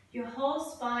your whole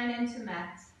spine into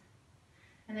mat.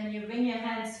 And then you bring your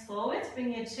hands forward,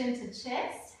 bring your chin to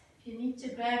chest. If you need to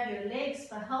grab your legs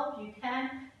for help, you can.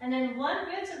 And then one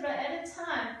vertebra at a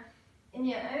time, in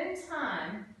your own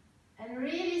time. And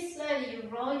really slowly, you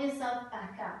roll yourself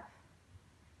back up.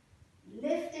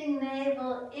 Lifting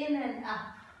navel in and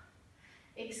up.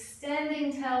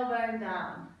 Extending tailbone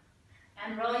down.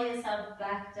 And roll yourself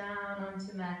back down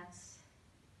onto mat.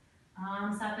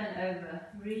 Arms up and over,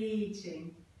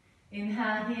 reaching.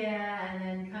 Inhale here and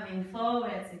then coming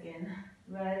forwards again,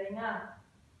 rolling up.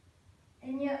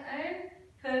 In your own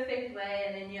perfect way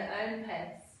and in your own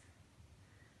pace.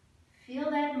 Feel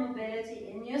that mobility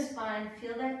in your spine.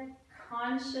 Feel that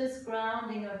conscious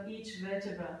grounding of each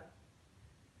vertebra.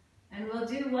 And we'll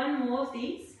do one more of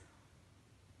these.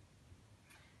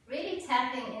 Really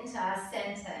tapping into our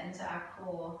center, into our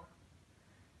core.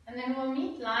 And then we'll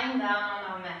meet lying down on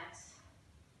our mat.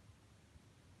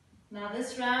 Now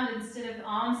this round, instead of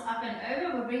arms up and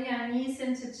over, we'll bring our knees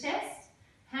into chest,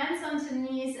 hands onto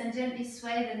knees, and gently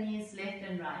sway the knees left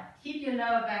and right. Keep your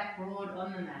lower back broad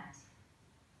on the mat.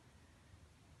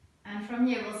 And from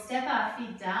here, we'll step our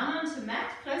feet down onto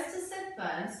mat, close to sit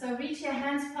bones. So reach your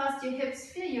hands past your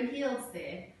hips, feel your heels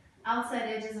there. Outside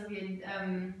edges of your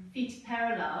feet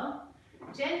parallel.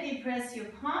 Gently press your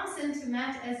palms into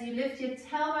mat as you lift your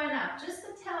tailbone up, just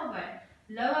the tailbone.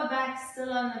 Lower back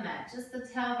still on the mat, just the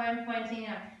tailbone pointing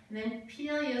up. And then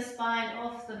peel your spine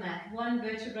off the mat, one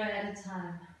vertebra at a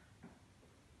time.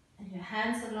 And your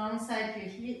hands alongside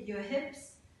your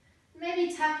hips.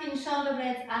 Maybe tucking shoulder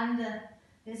blades under.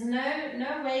 There's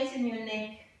no weight in your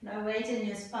neck, no weight in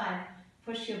your spine.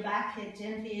 Push your back head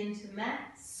gently into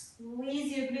mat.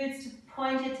 Squeeze your glutes to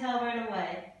point your tailbone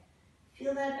away.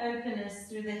 Feel that openness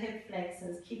through the hip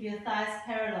flexors. Keep your thighs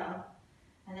parallel.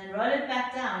 And then roll it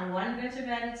back down, one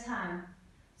vertebra at a time.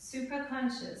 Super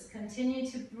conscious. Continue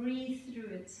to breathe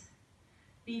through it.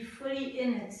 Be fully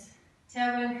in it.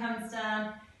 Tailbone comes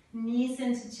down, knees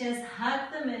into chest.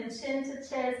 Hug them in, chin to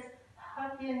chest.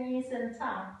 Hug your knees in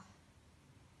tight.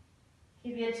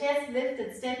 Keep your chest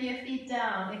lifted. Step your feet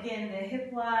down. Again, they're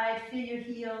hip wide. Feel your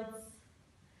heels.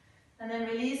 And then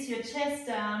release your chest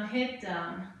down, head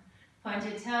down. Point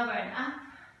your tailbone up.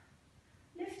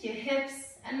 Lift your hips.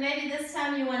 And maybe this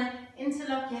time you want to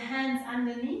interlock your hands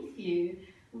underneath you.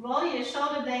 Roll your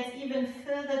shoulder blades even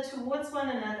further towards one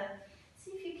another.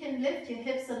 See if you can lift your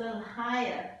hips a little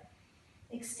higher.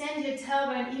 Extend your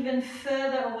tailbone even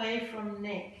further away from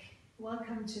neck.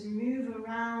 Welcome to move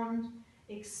around,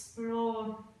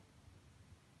 explore.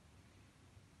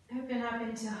 Open up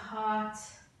into heart.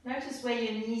 Notice where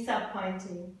your knees are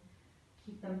pointing.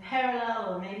 Keep them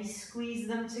parallel or maybe squeeze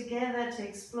them together to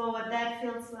explore what that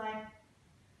feels like.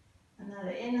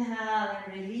 Another inhale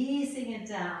and releasing it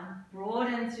down.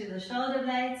 Broaden through the shoulder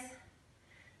blades.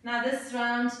 Now this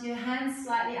round, your hands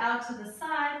slightly out to the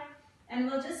side and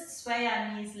we'll just sway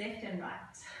our knees left and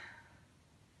right.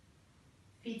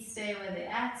 Feet stay where they're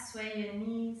at, sway your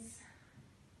knees.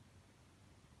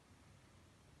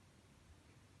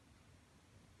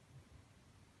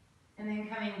 And then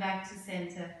coming back to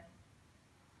center.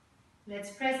 Let's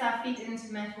press our feet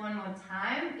into mat one more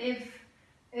time.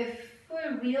 If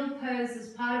full wheel pose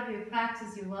is part of your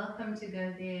practice, you're welcome to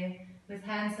go there with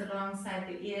hands alongside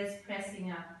the ears,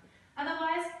 pressing up.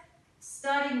 Otherwise,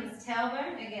 starting with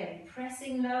tailbone, again,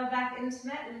 pressing lower back into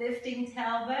mat, lifting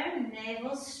tailbone,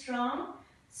 navel strong,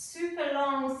 super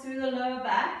long through the lower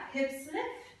back, hips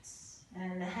lift,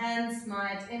 and the hands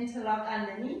might interlock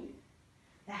underneath.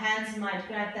 The hands might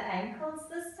grab the ankles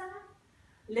this time,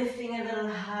 lifting a little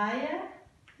higher.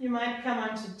 You might come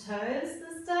onto toes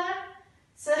this time.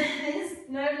 So there's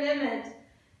no limit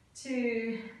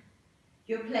to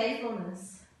your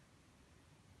playfulness.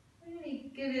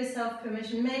 Really give yourself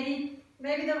permission.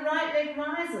 Maybe the right leg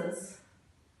rises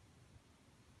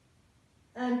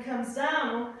and comes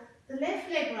down, or the left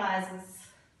leg rises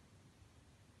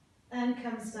and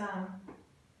comes down.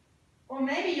 Or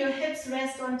maybe your hips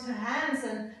rest onto hands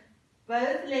and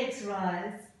both legs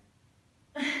rise.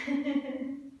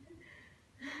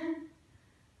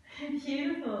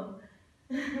 Beautiful.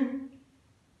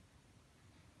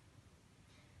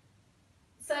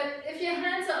 So if your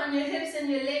hands are on your hips and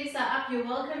your legs are up, you're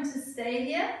welcome to stay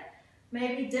here.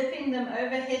 Maybe dipping them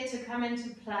overhead to come into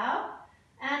plow.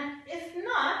 And if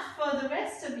not, for the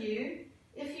rest of you,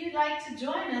 if you'd like to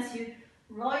join us, you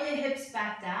roll your hips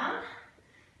back down.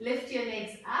 Lift your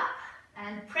legs up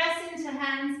and press into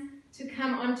hands to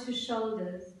come onto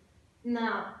shoulders.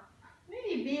 Now,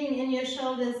 really being in your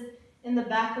shoulders in the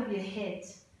back of your head.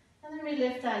 And then we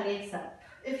lift our legs up.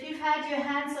 If you've had your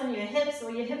hands on your hips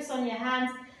or your hips on your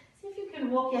hands, see if you can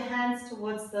walk your hands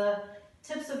towards the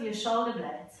tips of your shoulder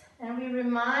blades. And we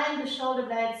remind the shoulder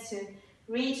blades to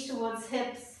reach towards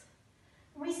hips.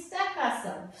 We stack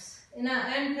ourselves in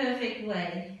our own perfect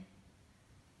way.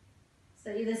 So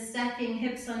either stacking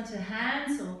hips onto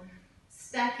hands or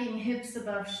stacking hips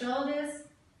above shoulders,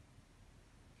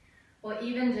 or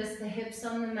even just the hips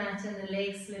on the mat and the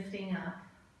legs lifting up.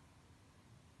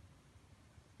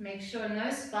 Make sure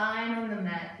no spine on the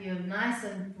mat, you're nice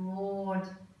and broad.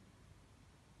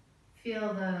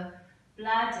 Feel the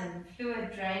blood and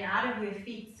fluid drain out of your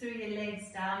feet through your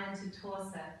legs down into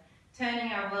torso.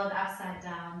 turning our world upside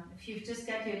down. If you've just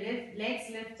got your legs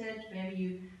lifted, maybe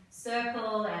you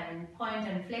circle and point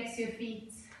and flex your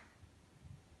feet.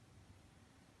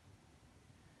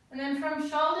 And then from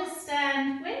shoulder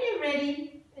stand, when you're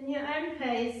ready, in your own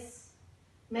pace,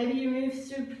 maybe you move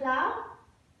through plow,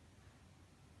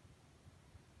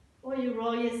 or you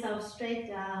roll yourself straight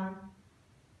down,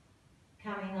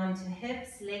 coming onto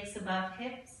hips, legs above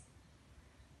hips.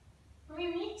 When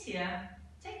we meet here,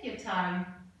 take your time.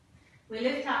 We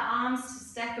lift our arms to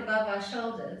stack above our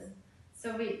shoulders,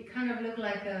 so we kind of look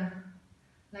like a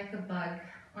bug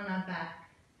on our back.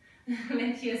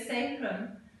 Let your sacrum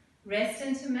rest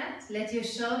into mat. Let your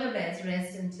shoulder blades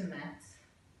rest into mat.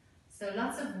 So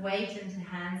lots of weight into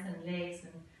hands and legs,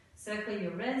 and circle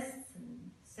your wrists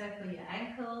and circle your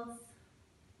ankles.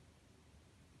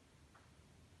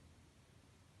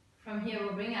 From here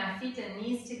we'll bring our feet and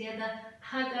knees together,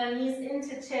 hug our knees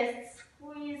into chest,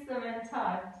 squeeze them in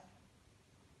tight.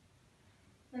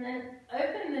 And then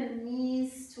open the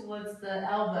knees towards the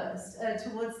elbows,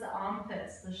 towards the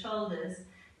armpits, the shoulders.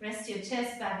 Rest your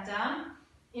chest back down.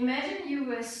 Imagine you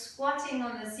were squatting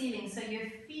on the ceiling, so your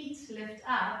feet lift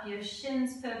up, your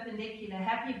shins perpendicular,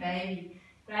 happy baby.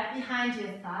 Grab behind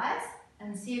your thighs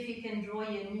and see if you can draw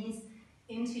your knees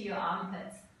into your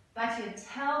armpits. But your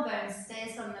tailbone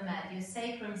stays on the mat, your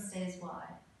sacrum stays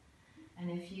wide.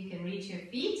 And if you can reach your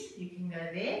feet, you can go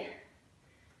there.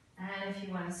 And if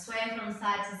you want to sway from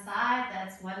side to side,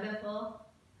 that's wonderful.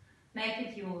 Make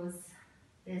it yours.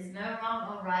 There's no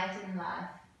wrong or right in life.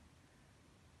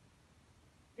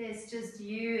 There's just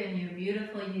you and your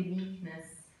beautiful uniqueness,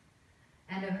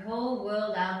 and a whole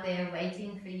world out there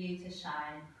waiting for you to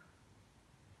shine.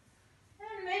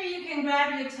 And maybe you can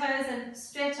grab your toes and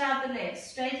stretch out the legs,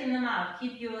 straighten them out.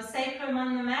 Keep your sacrum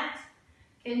on the mat.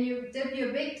 Can you dip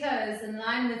your big toes in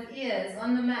line with ears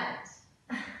on the mat?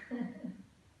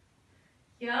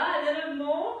 Yeah, a little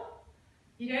more.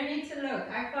 You don't need to look.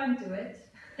 I can't do it.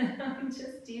 I'm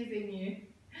just teasing you.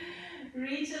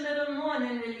 Reach a little more and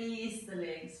then release the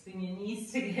legs. Bring your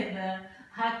knees together.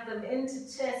 Hug them into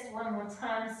chest one more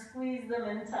time. Squeeze them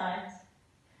in tight.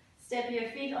 Step your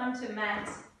feet onto mat.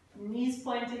 Knees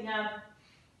pointing up.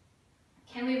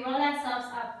 Can we roll ourselves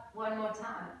up one more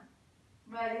time?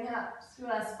 Rolling up through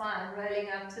our spine. Rolling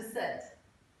up to sit.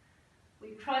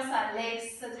 We cross our legs,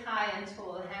 sit high and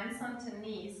tall. Hands onto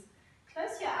knees.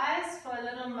 Close your eyes for a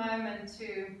little moment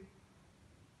to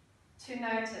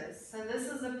notice. So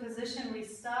this is a position we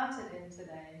started in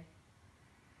today.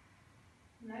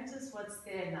 Notice what's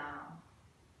there now.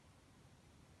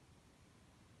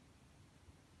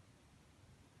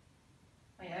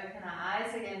 We open our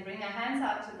eyes again, bring our hands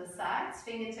out to the sides,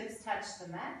 fingertips touch the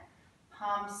mat,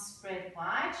 palms spread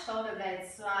wide, shoulder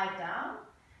blades slide down,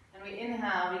 and we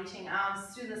inhale, reaching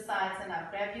arms through the sides and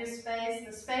up. Grab your space,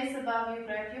 the space above you,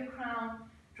 grab your crown,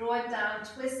 draw it down,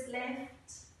 twist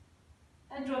left,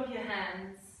 and drop your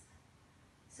hands.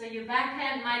 So your back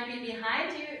hand might be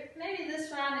behind you. Maybe this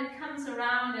round it comes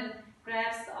around and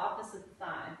grabs the opposite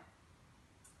thigh.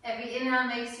 Every inhale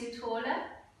makes you taller.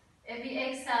 Every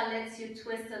exhale lets you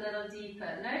twist a little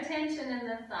deeper. No tension in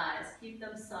the thighs. Keep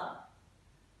them soft.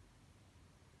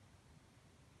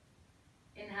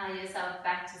 Inhale yourself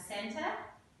back to center.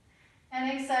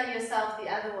 And exhale yourself the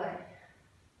other way.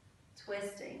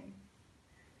 Twisting.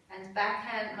 And back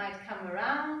hand might come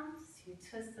around. You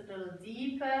twist a little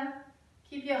deeper.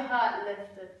 Keep your heart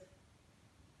lifted.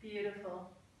 Beautiful.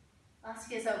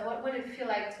 Ask yourself, what would it feel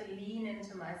like to lean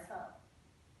into myself?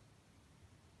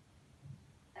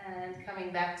 And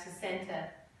coming back to center.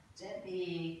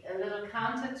 Gently, a little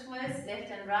counter twist,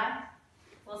 left and right.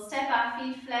 We'll step our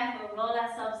feet flat. We'll roll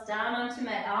ourselves down onto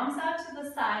mat. Arms out to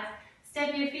the sides.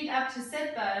 Step your feet up to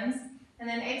sit bones. And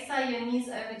then exhale your knees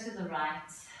over to the right.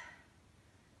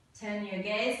 Turn your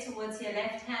gaze towards your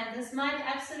left hand. This might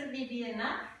absolutely be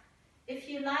enough. If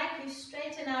you like, you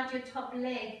straighten out your top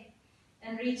leg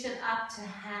and reach it up to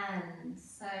hand.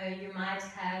 So you might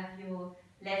have your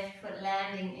left foot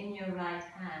landing in your right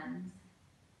hand.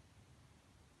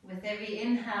 With every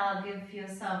inhale, give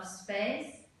yourself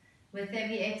space. With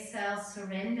every exhale,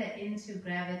 surrender into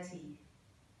gravity.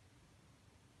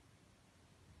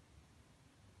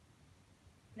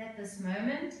 Let this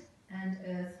moment and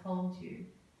earth hold you.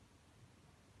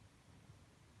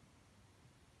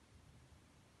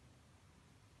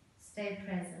 Stay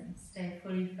present, stay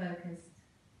fully focused.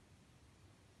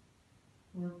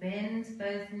 We'll bend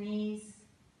both knees,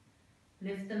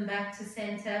 lift them back to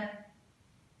center,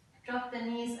 drop the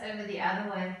knees over the other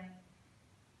way.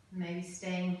 Maybe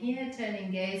staying here,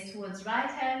 turning gaze towards right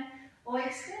hand, or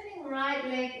extending right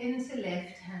leg into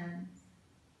left hand.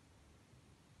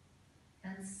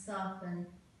 And soften.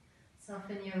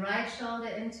 Soften your right shoulder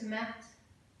into mat.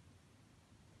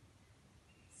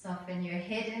 Soften your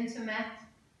head into mat.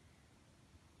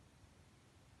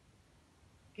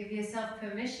 Give yourself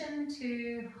permission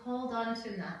to hold on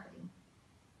to nothing.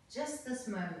 Just this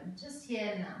moment, just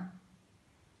here and now.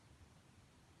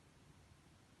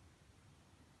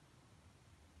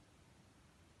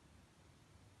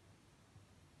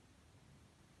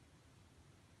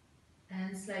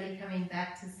 And slowly coming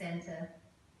back to center.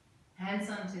 Hands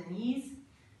onto knees.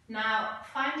 Now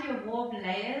find your warm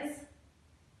layers.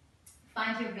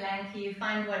 Find your blankie.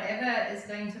 Find whatever is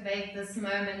going to make this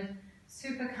moment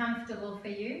super comfortable for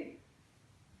you.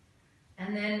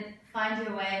 And then find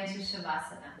your way into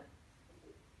Shavasana.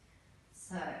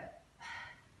 So,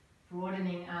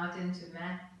 broadening out into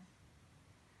mat.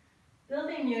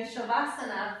 Building your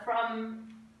Shavasana from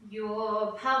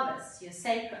your pelvis, your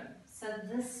sacrum. So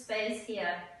this space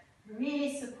here,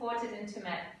 really supported into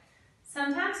mat.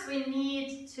 Sometimes we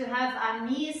need to have our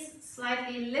knees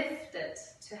slightly lifted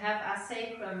to have our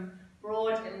sacrum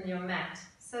broad in your mat.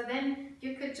 So then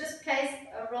you could just place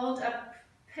a rolled up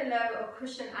pillow or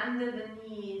cushion under the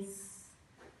knees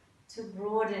to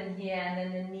broaden here,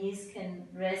 and then the knees can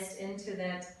rest into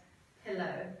that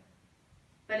pillow.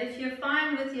 But if you're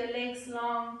fine with your legs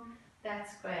long,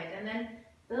 that's great. And then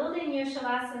building your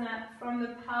Shavasana from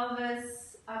the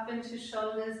pelvis up into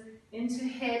shoulders, into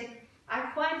head. I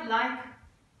quite like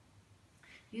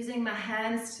using my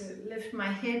hands to lift my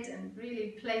head and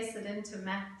really place it into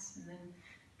mat, and then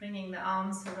bringing the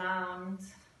arms around.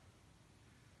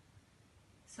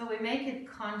 So we make it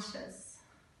conscious.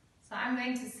 So I'm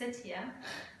going to sit here,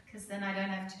 because then I don't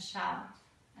have to shout,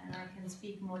 and I can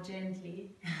speak more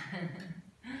gently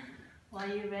while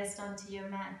you rest onto your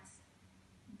mat.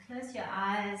 Close your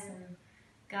eyes and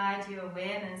guide your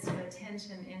awareness, your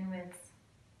attention inwards.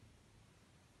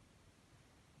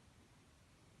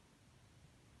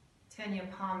 Turn your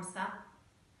palms up.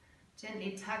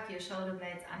 Gently tuck your shoulder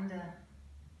blades under.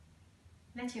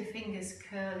 Let your fingers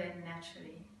curl in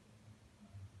naturally.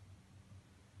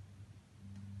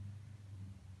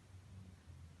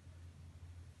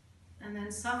 And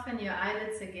then soften your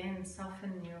eyelids again,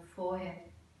 soften your forehead.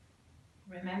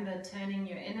 Remember turning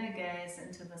your inner gaze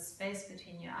into the space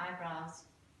between your eyebrows.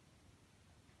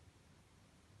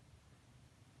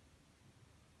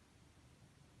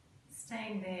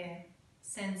 Staying there,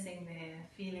 sensing there,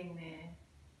 feeling there.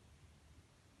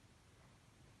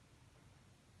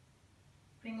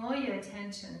 Bring all your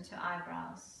attention to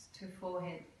eyebrows, to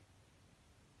forehead.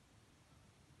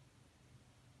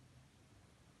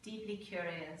 Deeply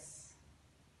curious,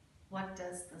 what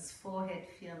does this forehead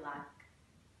feel like?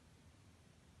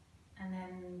 And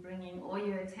then bringing all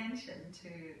your attention to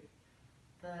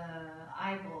the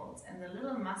eyeballs and the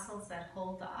little muscles that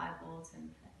hold the eyeballs in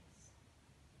place.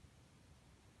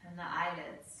 And the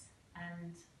eyelids.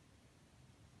 And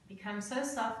become so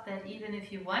soft that even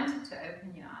if you wanted to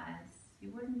open your eyes,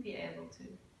 you wouldn't be able to.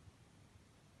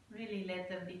 Really let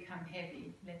them become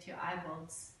heavy. Let your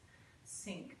eyeballs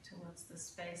sink towards the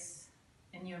space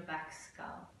in your back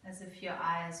skull, as if your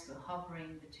eyes were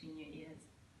hovering between your ears.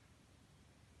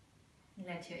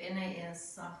 Let your inner ears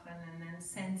soften, and then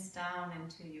sense down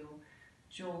into your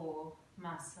jaw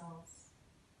muscles.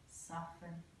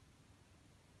 Soften.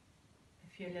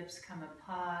 If your lips come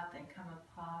apart, they come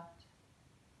apart.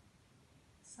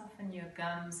 Soften your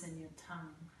gums and your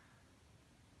tongue.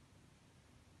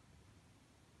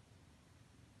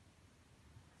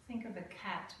 Think of a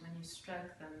cat. When you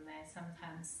stroke them, they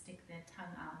sometimes stick their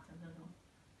tongue out a little.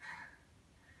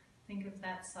 Think of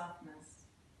that softness.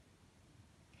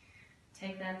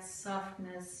 Take that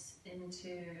softness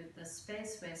into the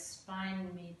space where spine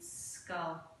meets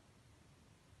skull.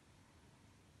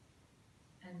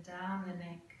 And down the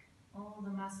neck, all the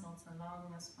muscles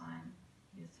along the spine,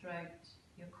 your throat,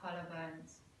 your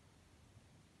collarbones.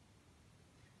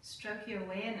 Stroke your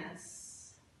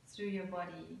awareness through your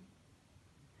body,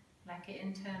 like an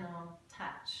internal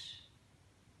touch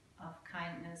of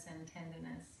kindness and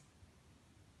tenderness.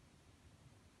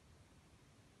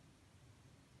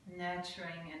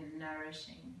 Nurturing and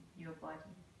nourishing your body.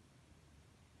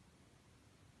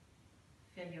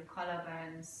 Feel your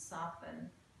collarbones soften,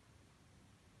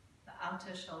 the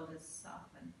outer shoulders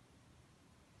soften.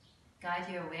 Guide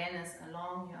your awareness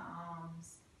along your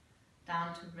arms,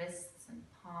 down to wrists and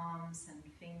palms and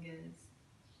fingers.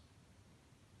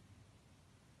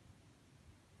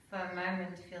 For a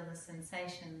moment, feel the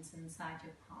sensations inside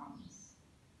your palms.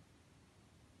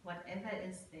 Whatever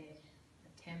is there,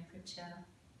 the temperature,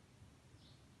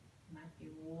 might be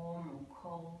warm or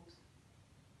cold,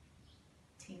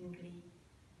 tingly,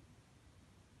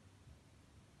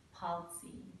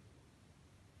 pulsy,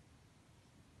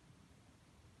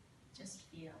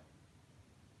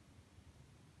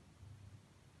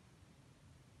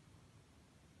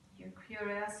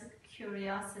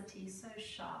 curiosity so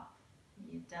sharp,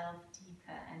 you delve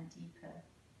deeper and deeper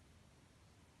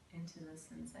into the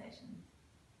sensations.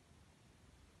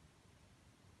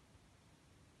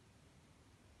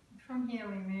 From here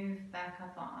we move back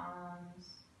up our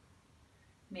arms,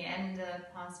 meander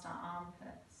past our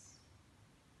armpits,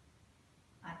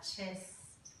 our chest,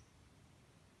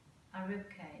 our rib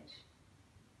cage.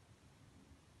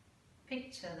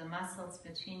 Picture the muscles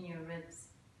between your ribs.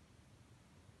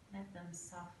 Let them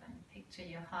soften. Picture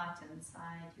your heart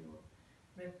inside your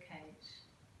rib cage.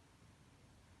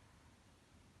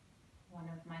 One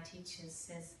of my teachers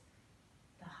says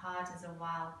the heart is a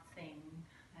wild thing.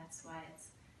 That's why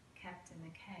it's kept in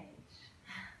a cage.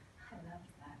 I love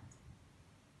that.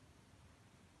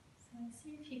 So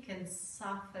see if you can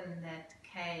soften that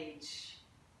cage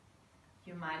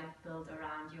you might have built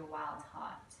around your wild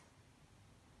heart.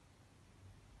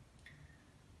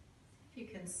 See if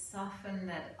you can soften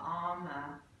that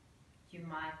armor you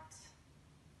might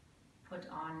put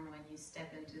on when you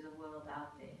step into the world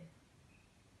out there.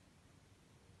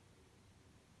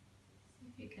 See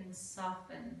if you can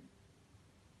soften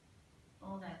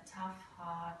all that tough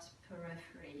heart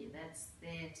periphery that's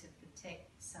there to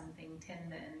protect something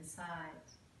tender inside.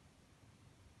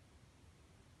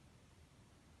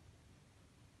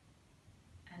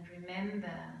 And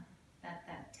remember that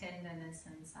that tenderness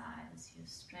inside is your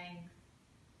strength,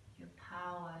 your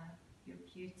power, your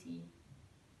beauty,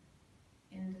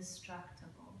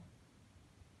 indestructible,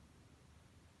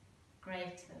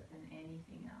 greater than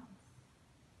anything else.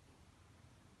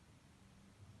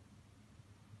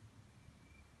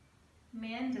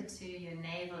 Meander to your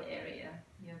navel area,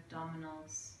 your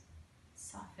abdominals.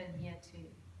 Soften here too.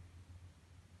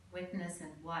 Witness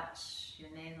and watch your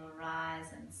navel rise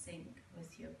and sink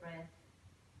with your breath.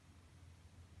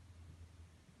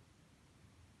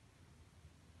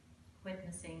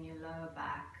 Witnessing your lower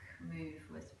back move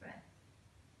with breath.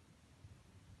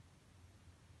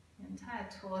 Your entire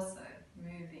torso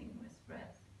moving with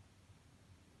breath.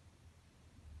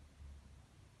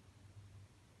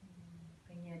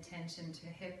 Bring your attention to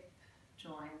hip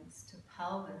joints, to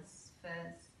pelvis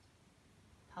first,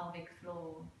 pelvic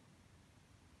floor.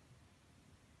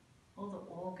 All the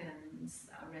organs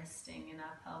are resting in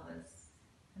our pelvis,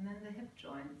 and then the hip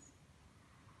joints.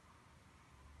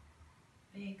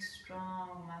 Big,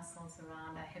 strong muscles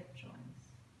around our hip joints.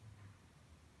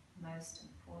 Most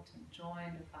important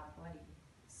joint of our body.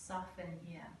 Soften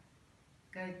here.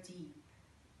 Go deep.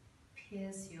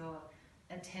 Pierce your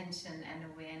attention and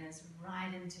awareness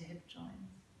right into hip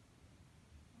joints.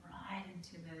 Right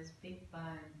into those big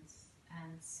bones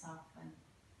and soften.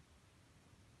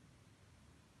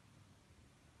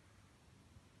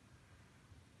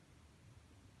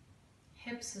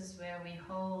 Hips is where we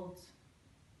hold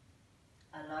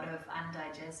a lot of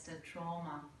undigested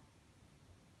trauma.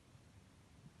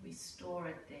 We store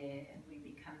it there and we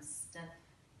become stiff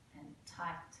and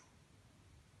tight.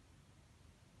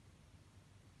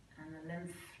 And the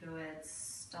lymph fluids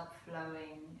stop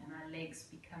flowing and our legs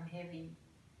become heavy.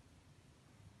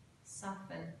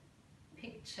 Soften.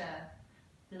 Picture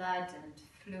blood and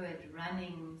fluid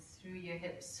running through your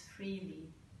hips freely.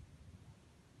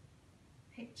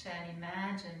 Picture and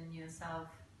imagine yourself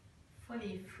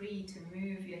fully free to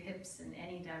move your hips in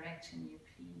any direction you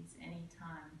please,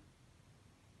 anytime.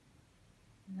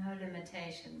 No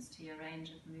limitations to your range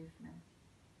of movement.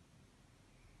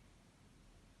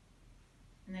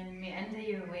 And then meander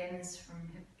your awareness from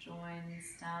hip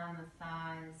joints, down the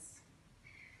thighs.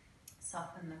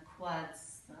 Soften the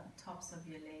quads, the tops of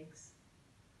your legs.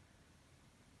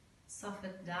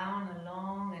 Soften down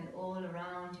along and all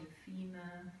around your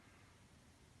femur,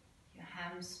 your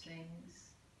hamstrings.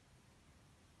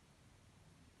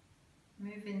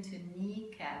 Move into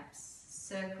kneecaps.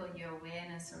 Circle your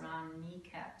awareness around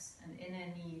kneecaps and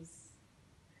inner knees.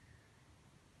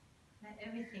 Let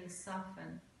everything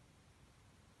soften.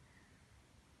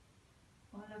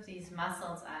 All of these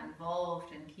muscles are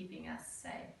involved in keeping us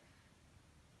safe.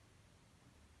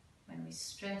 When we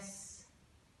stress,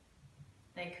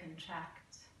 they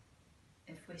contract.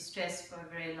 If we stress for a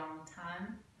very long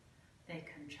time, they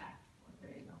contract for a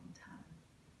very long time.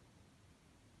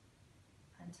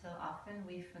 Until often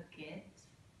we forget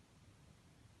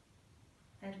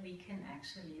that we can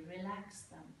actually relax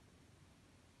them.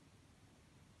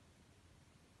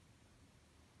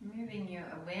 Moving your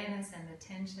awareness and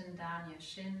attention down your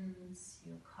shins,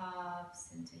 your calves,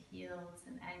 into heels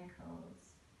and ankles,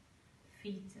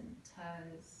 feet and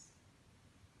toes.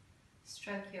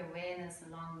 Stroke your awareness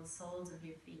along the soles of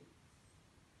your feet,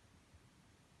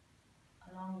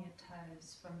 along your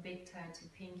toes, from big toe to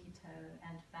pinky toe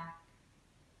and back.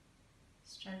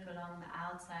 Stroke along the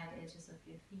outside edges of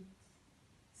your feet.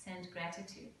 Send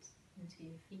gratitude into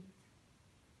your feet.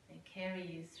 They carry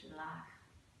you through life.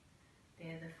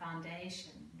 They're the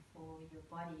foundation for your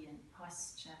body and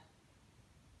posture.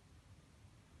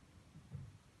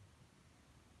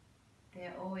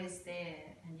 They're always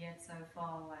there and yet so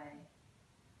far away.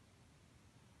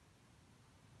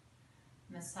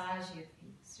 Massage your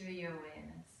feet through your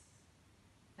awareness.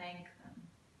 Thank them.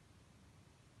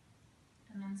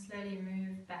 And then slowly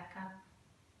move back up.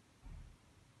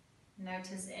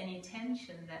 Notice any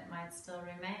tension that might still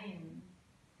remain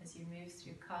as you move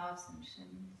through calves and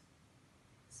shins,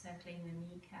 circling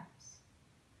the kneecaps,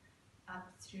 up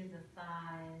through the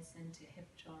thighs into hip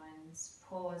joints.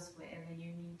 Pause wherever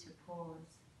you need to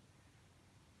pause.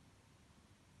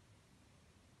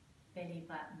 Belly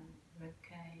button, rib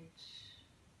cage,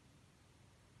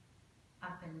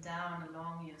 up and down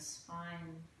along your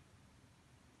spine,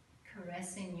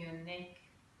 caressing your neck,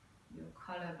 your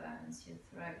collarbones, your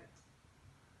throat.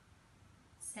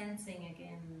 Sensing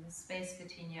again the space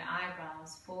between your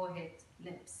eyebrows, forehead,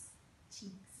 lips,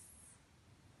 cheeks,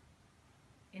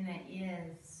 inner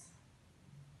ears,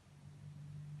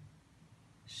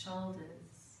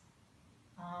 shoulders,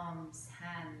 arms,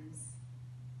 hands.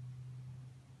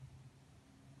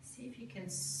 See if you can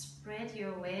spread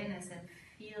your awareness and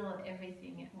feel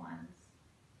everything at once.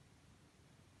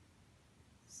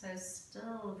 So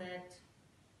still that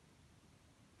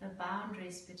the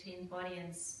boundaries between body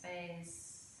and space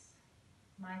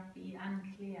might be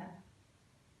unclear.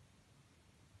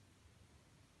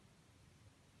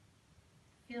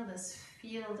 Feel this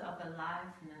field of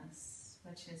aliveness,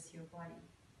 which is your body.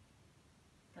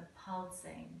 The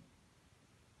pulsing,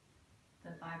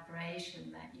 the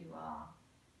vibration that you are.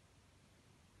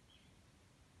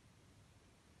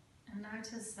 And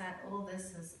notice that all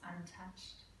this is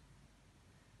untouched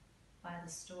by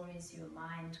the stories your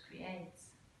mind creates.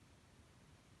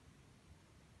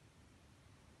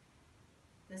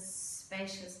 This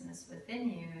spaciousness within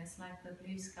you is like the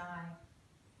blue sky,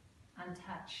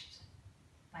 untouched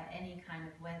by any kind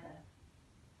of weather.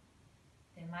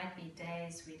 There might be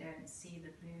days we don't see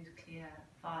the blue, clear,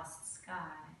 vast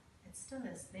sky. It still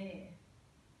is there.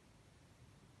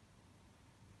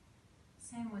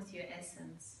 Same with your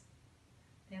essence.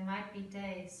 There might be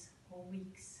days or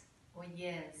weeks or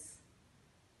years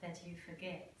that you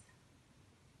forget.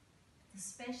 The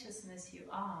spaciousness you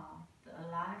are, the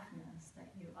aliveness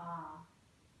that you are,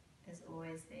 is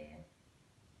always there.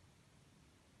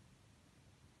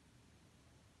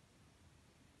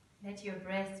 Let your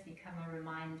breath become a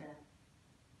reminder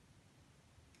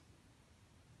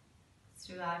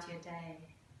throughout your day.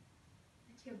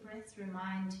 Let your breath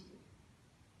remind you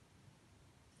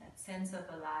that sense of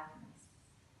aliveness,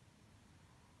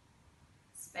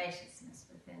 spaciousness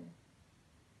within.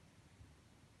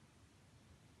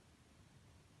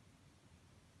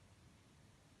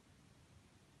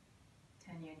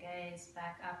 Turn your gaze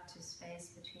back up to space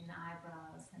between the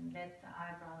eyebrows and let the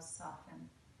eyebrows soften.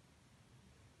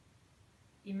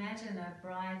 Imagine a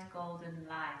bright golden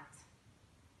light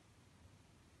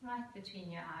right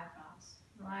between your eyebrows,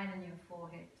 right in your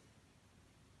forehead.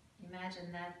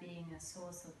 Imagine that being a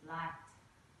source of light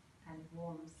and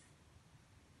warmth,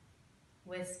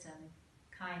 wisdom,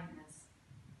 kindness.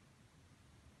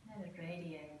 Let it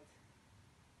radiate.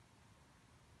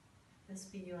 This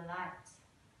be your light,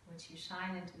 which you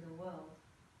shine into the world.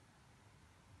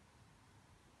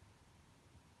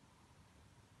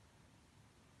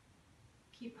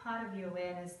 Keep part of your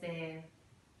awareness there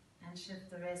and shift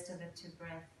the rest of it to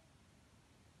breath.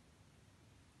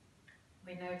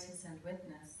 We notice and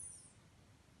witness.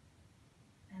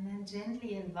 And then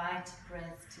gently invite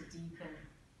breath to deepen.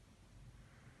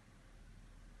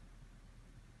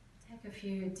 Take a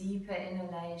few deeper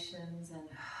inhalations and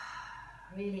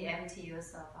really empty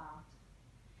yourself out.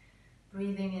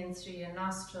 Breathing in through your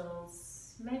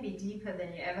nostrils, maybe deeper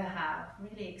than you ever have.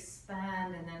 Really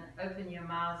expand and then open your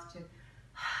mouth to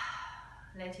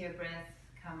let your breath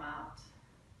come out.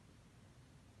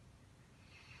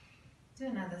 Do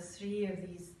another 3 of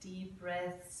these deep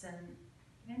breaths and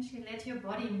eventually let your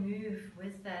body move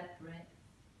with that breath.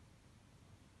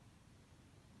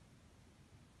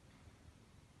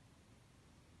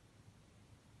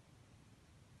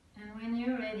 And when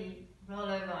you're ready, roll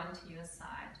over onto your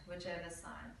side, whichever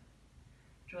side.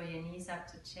 Draw your knees up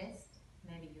to chest.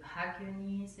 Maybe you hug your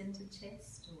knees into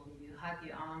chest, or you hug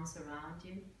your arms around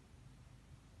you.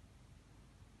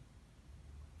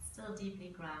 Still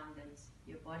deeply grounded,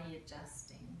 your body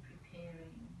adjusting,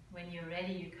 preparing. When you're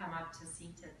ready, you come up to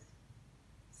seated.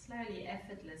 Slowly,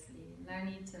 effortlessly, no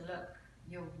need to look.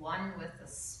 You're one with the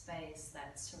space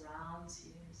that surrounds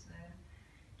you. So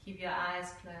Keep your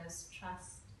eyes closed,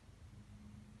 trust.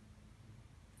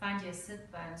 Find your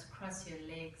sit bones, cross your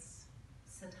legs,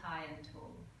 sit high and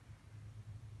tall.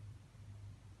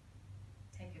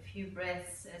 Take a few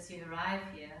breaths as you arrive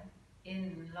here,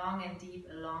 in long and deep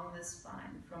along the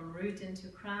spine, from root into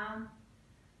crown,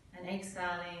 and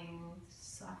exhaling,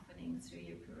 softening through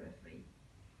your periphery.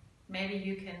 Maybe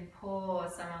you can pour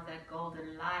some of that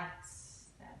golden light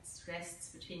that rests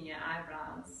between your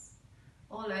eyebrows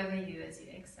all over you as you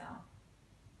exhale.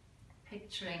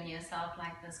 Picturing yourself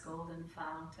like this golden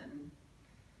fountain,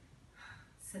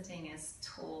 sitting as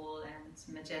tall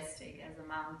and majestic as a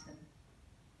mountain.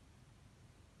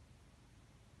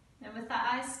 And with the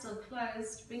eyes still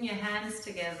closed, bring your hands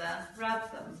together,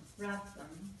 rub them, rub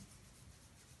them.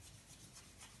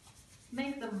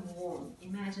 Make them warm.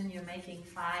 Imagine you're making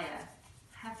fire.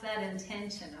 Have that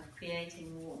intention of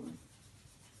creating warmth.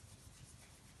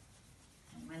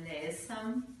 And when there is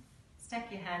some,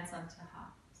 stack your hands onto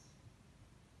heart.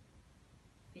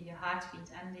 Feel your heartbeat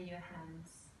under your hands.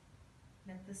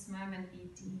 Let this moment be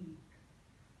deep.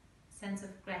 Sense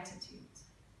of gratitude.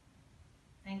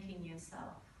 Thanking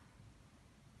yourself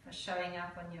for showing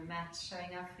up on your mat,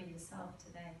 showing up for yourself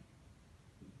today.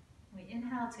 We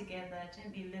inhale together,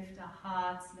 gently lift our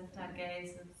hearts, lift our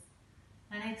gazes,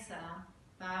 and exhale,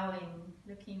 bowing,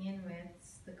 looking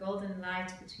inwards, the golden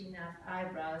light between our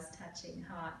eyebrows touching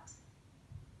heart,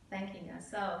 thanking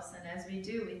ourselves, and as we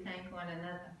do, we thank one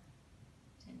another.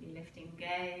 Gently lifting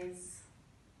gaze,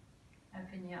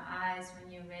 open your eyes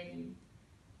when you're ready,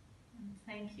 and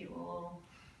thank you all.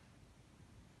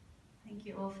 Thank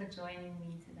you all for joining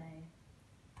me today.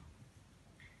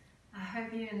 I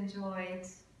hope you enjoyed.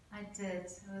 I did.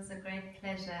 It was a great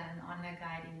pleasure and honor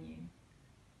guiding you.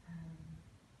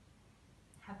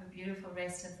 Have a beautiful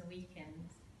rest of the weekend.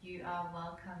 You are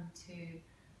welcome to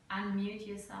unmute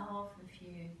yourself if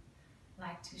you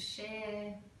like to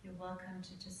share. You're welcome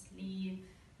to just leave.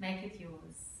 Make it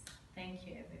yours. Thank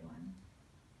you, everyone.